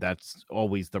offended. That's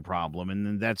always the problem.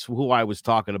 And that's who I was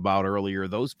talking about earlier.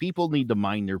 Those people need to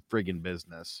mind their friggin'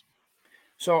 business.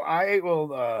 So I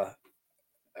will, I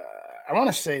want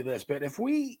to say this, but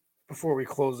before we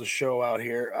close the show out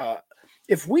here,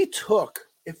 if we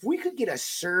could get a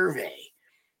survey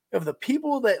of the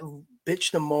people that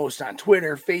bitch the most on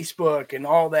Twitter, Facebook, and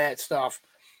all that stuff,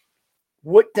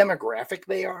 what demographic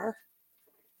they are,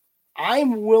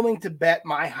 I'm willing to bet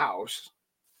my house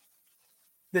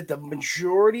that the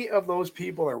majority of those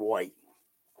people are white.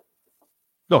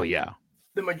 Oh, yeah.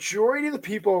 The majority of the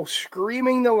people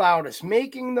screaming the loudest,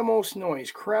 making the most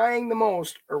noise, crying the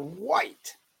most are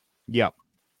white. Yep.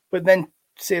 But then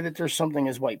say that there's something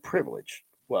as white privilege.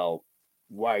 Well,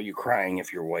 why are you crying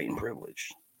if you're white and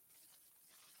privileged?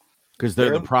 Because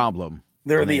they're the problem.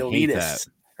 They're the elitists,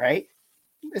 right?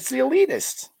 It's the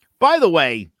elitists. By the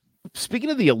way, speaking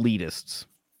of the elitists,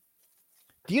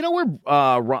 do you know where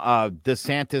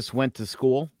DeSantis went to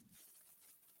school?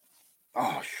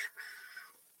 Oh,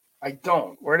 I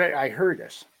don't. Where did I heard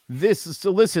this? This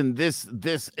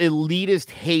elitist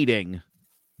hating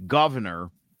governor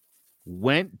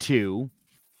went to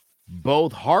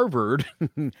both Harvard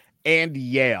and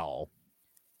Yale.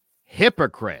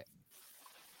 Hypocrite.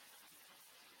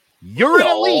 You're an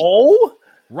elite.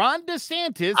 Ron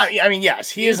DeSantis. I mean,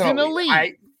 yes, he is an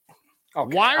elite.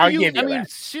 Okay, why are you? I mean,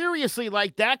 seriously,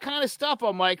 like that kind of stuff.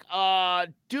 I'm like,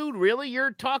 dude, really?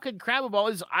 You're talking crap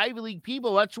about his Ivy League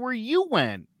people? That's where you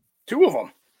went. 2 of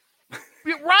them.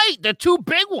 Right, the 2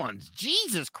 big ones.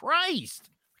 Jesus Christ,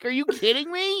 are you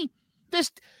kidding me?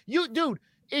 Dude,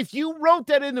 if you wrote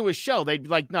that into a show, they'd be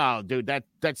like, no, dude,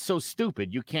 that's so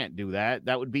stupid. You can't do that.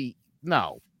 That would be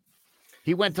no.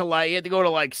 He had to go to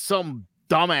like some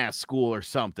dumbass school or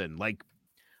something, like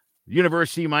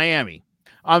University of Miami.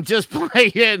 I'm just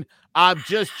playing. I'm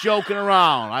just joking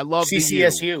around. I love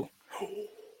CCSU.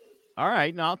 All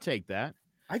right, no, I'll take that.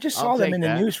 I just saw them in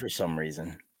the news for some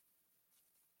reason.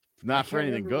 Not for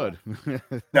anything good.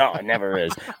 No, it never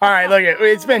is. All right, look,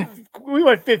 we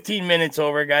went 15 minutes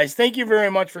over, guys. Thank you very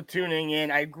much for tuning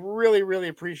in. I really, really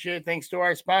appreciate it. Thanks to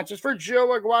our sponsors. For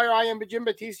Joe Aguirre, I am Jim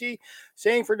Battisti,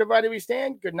 saying for Divided We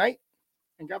Stand, good night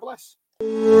and God bless.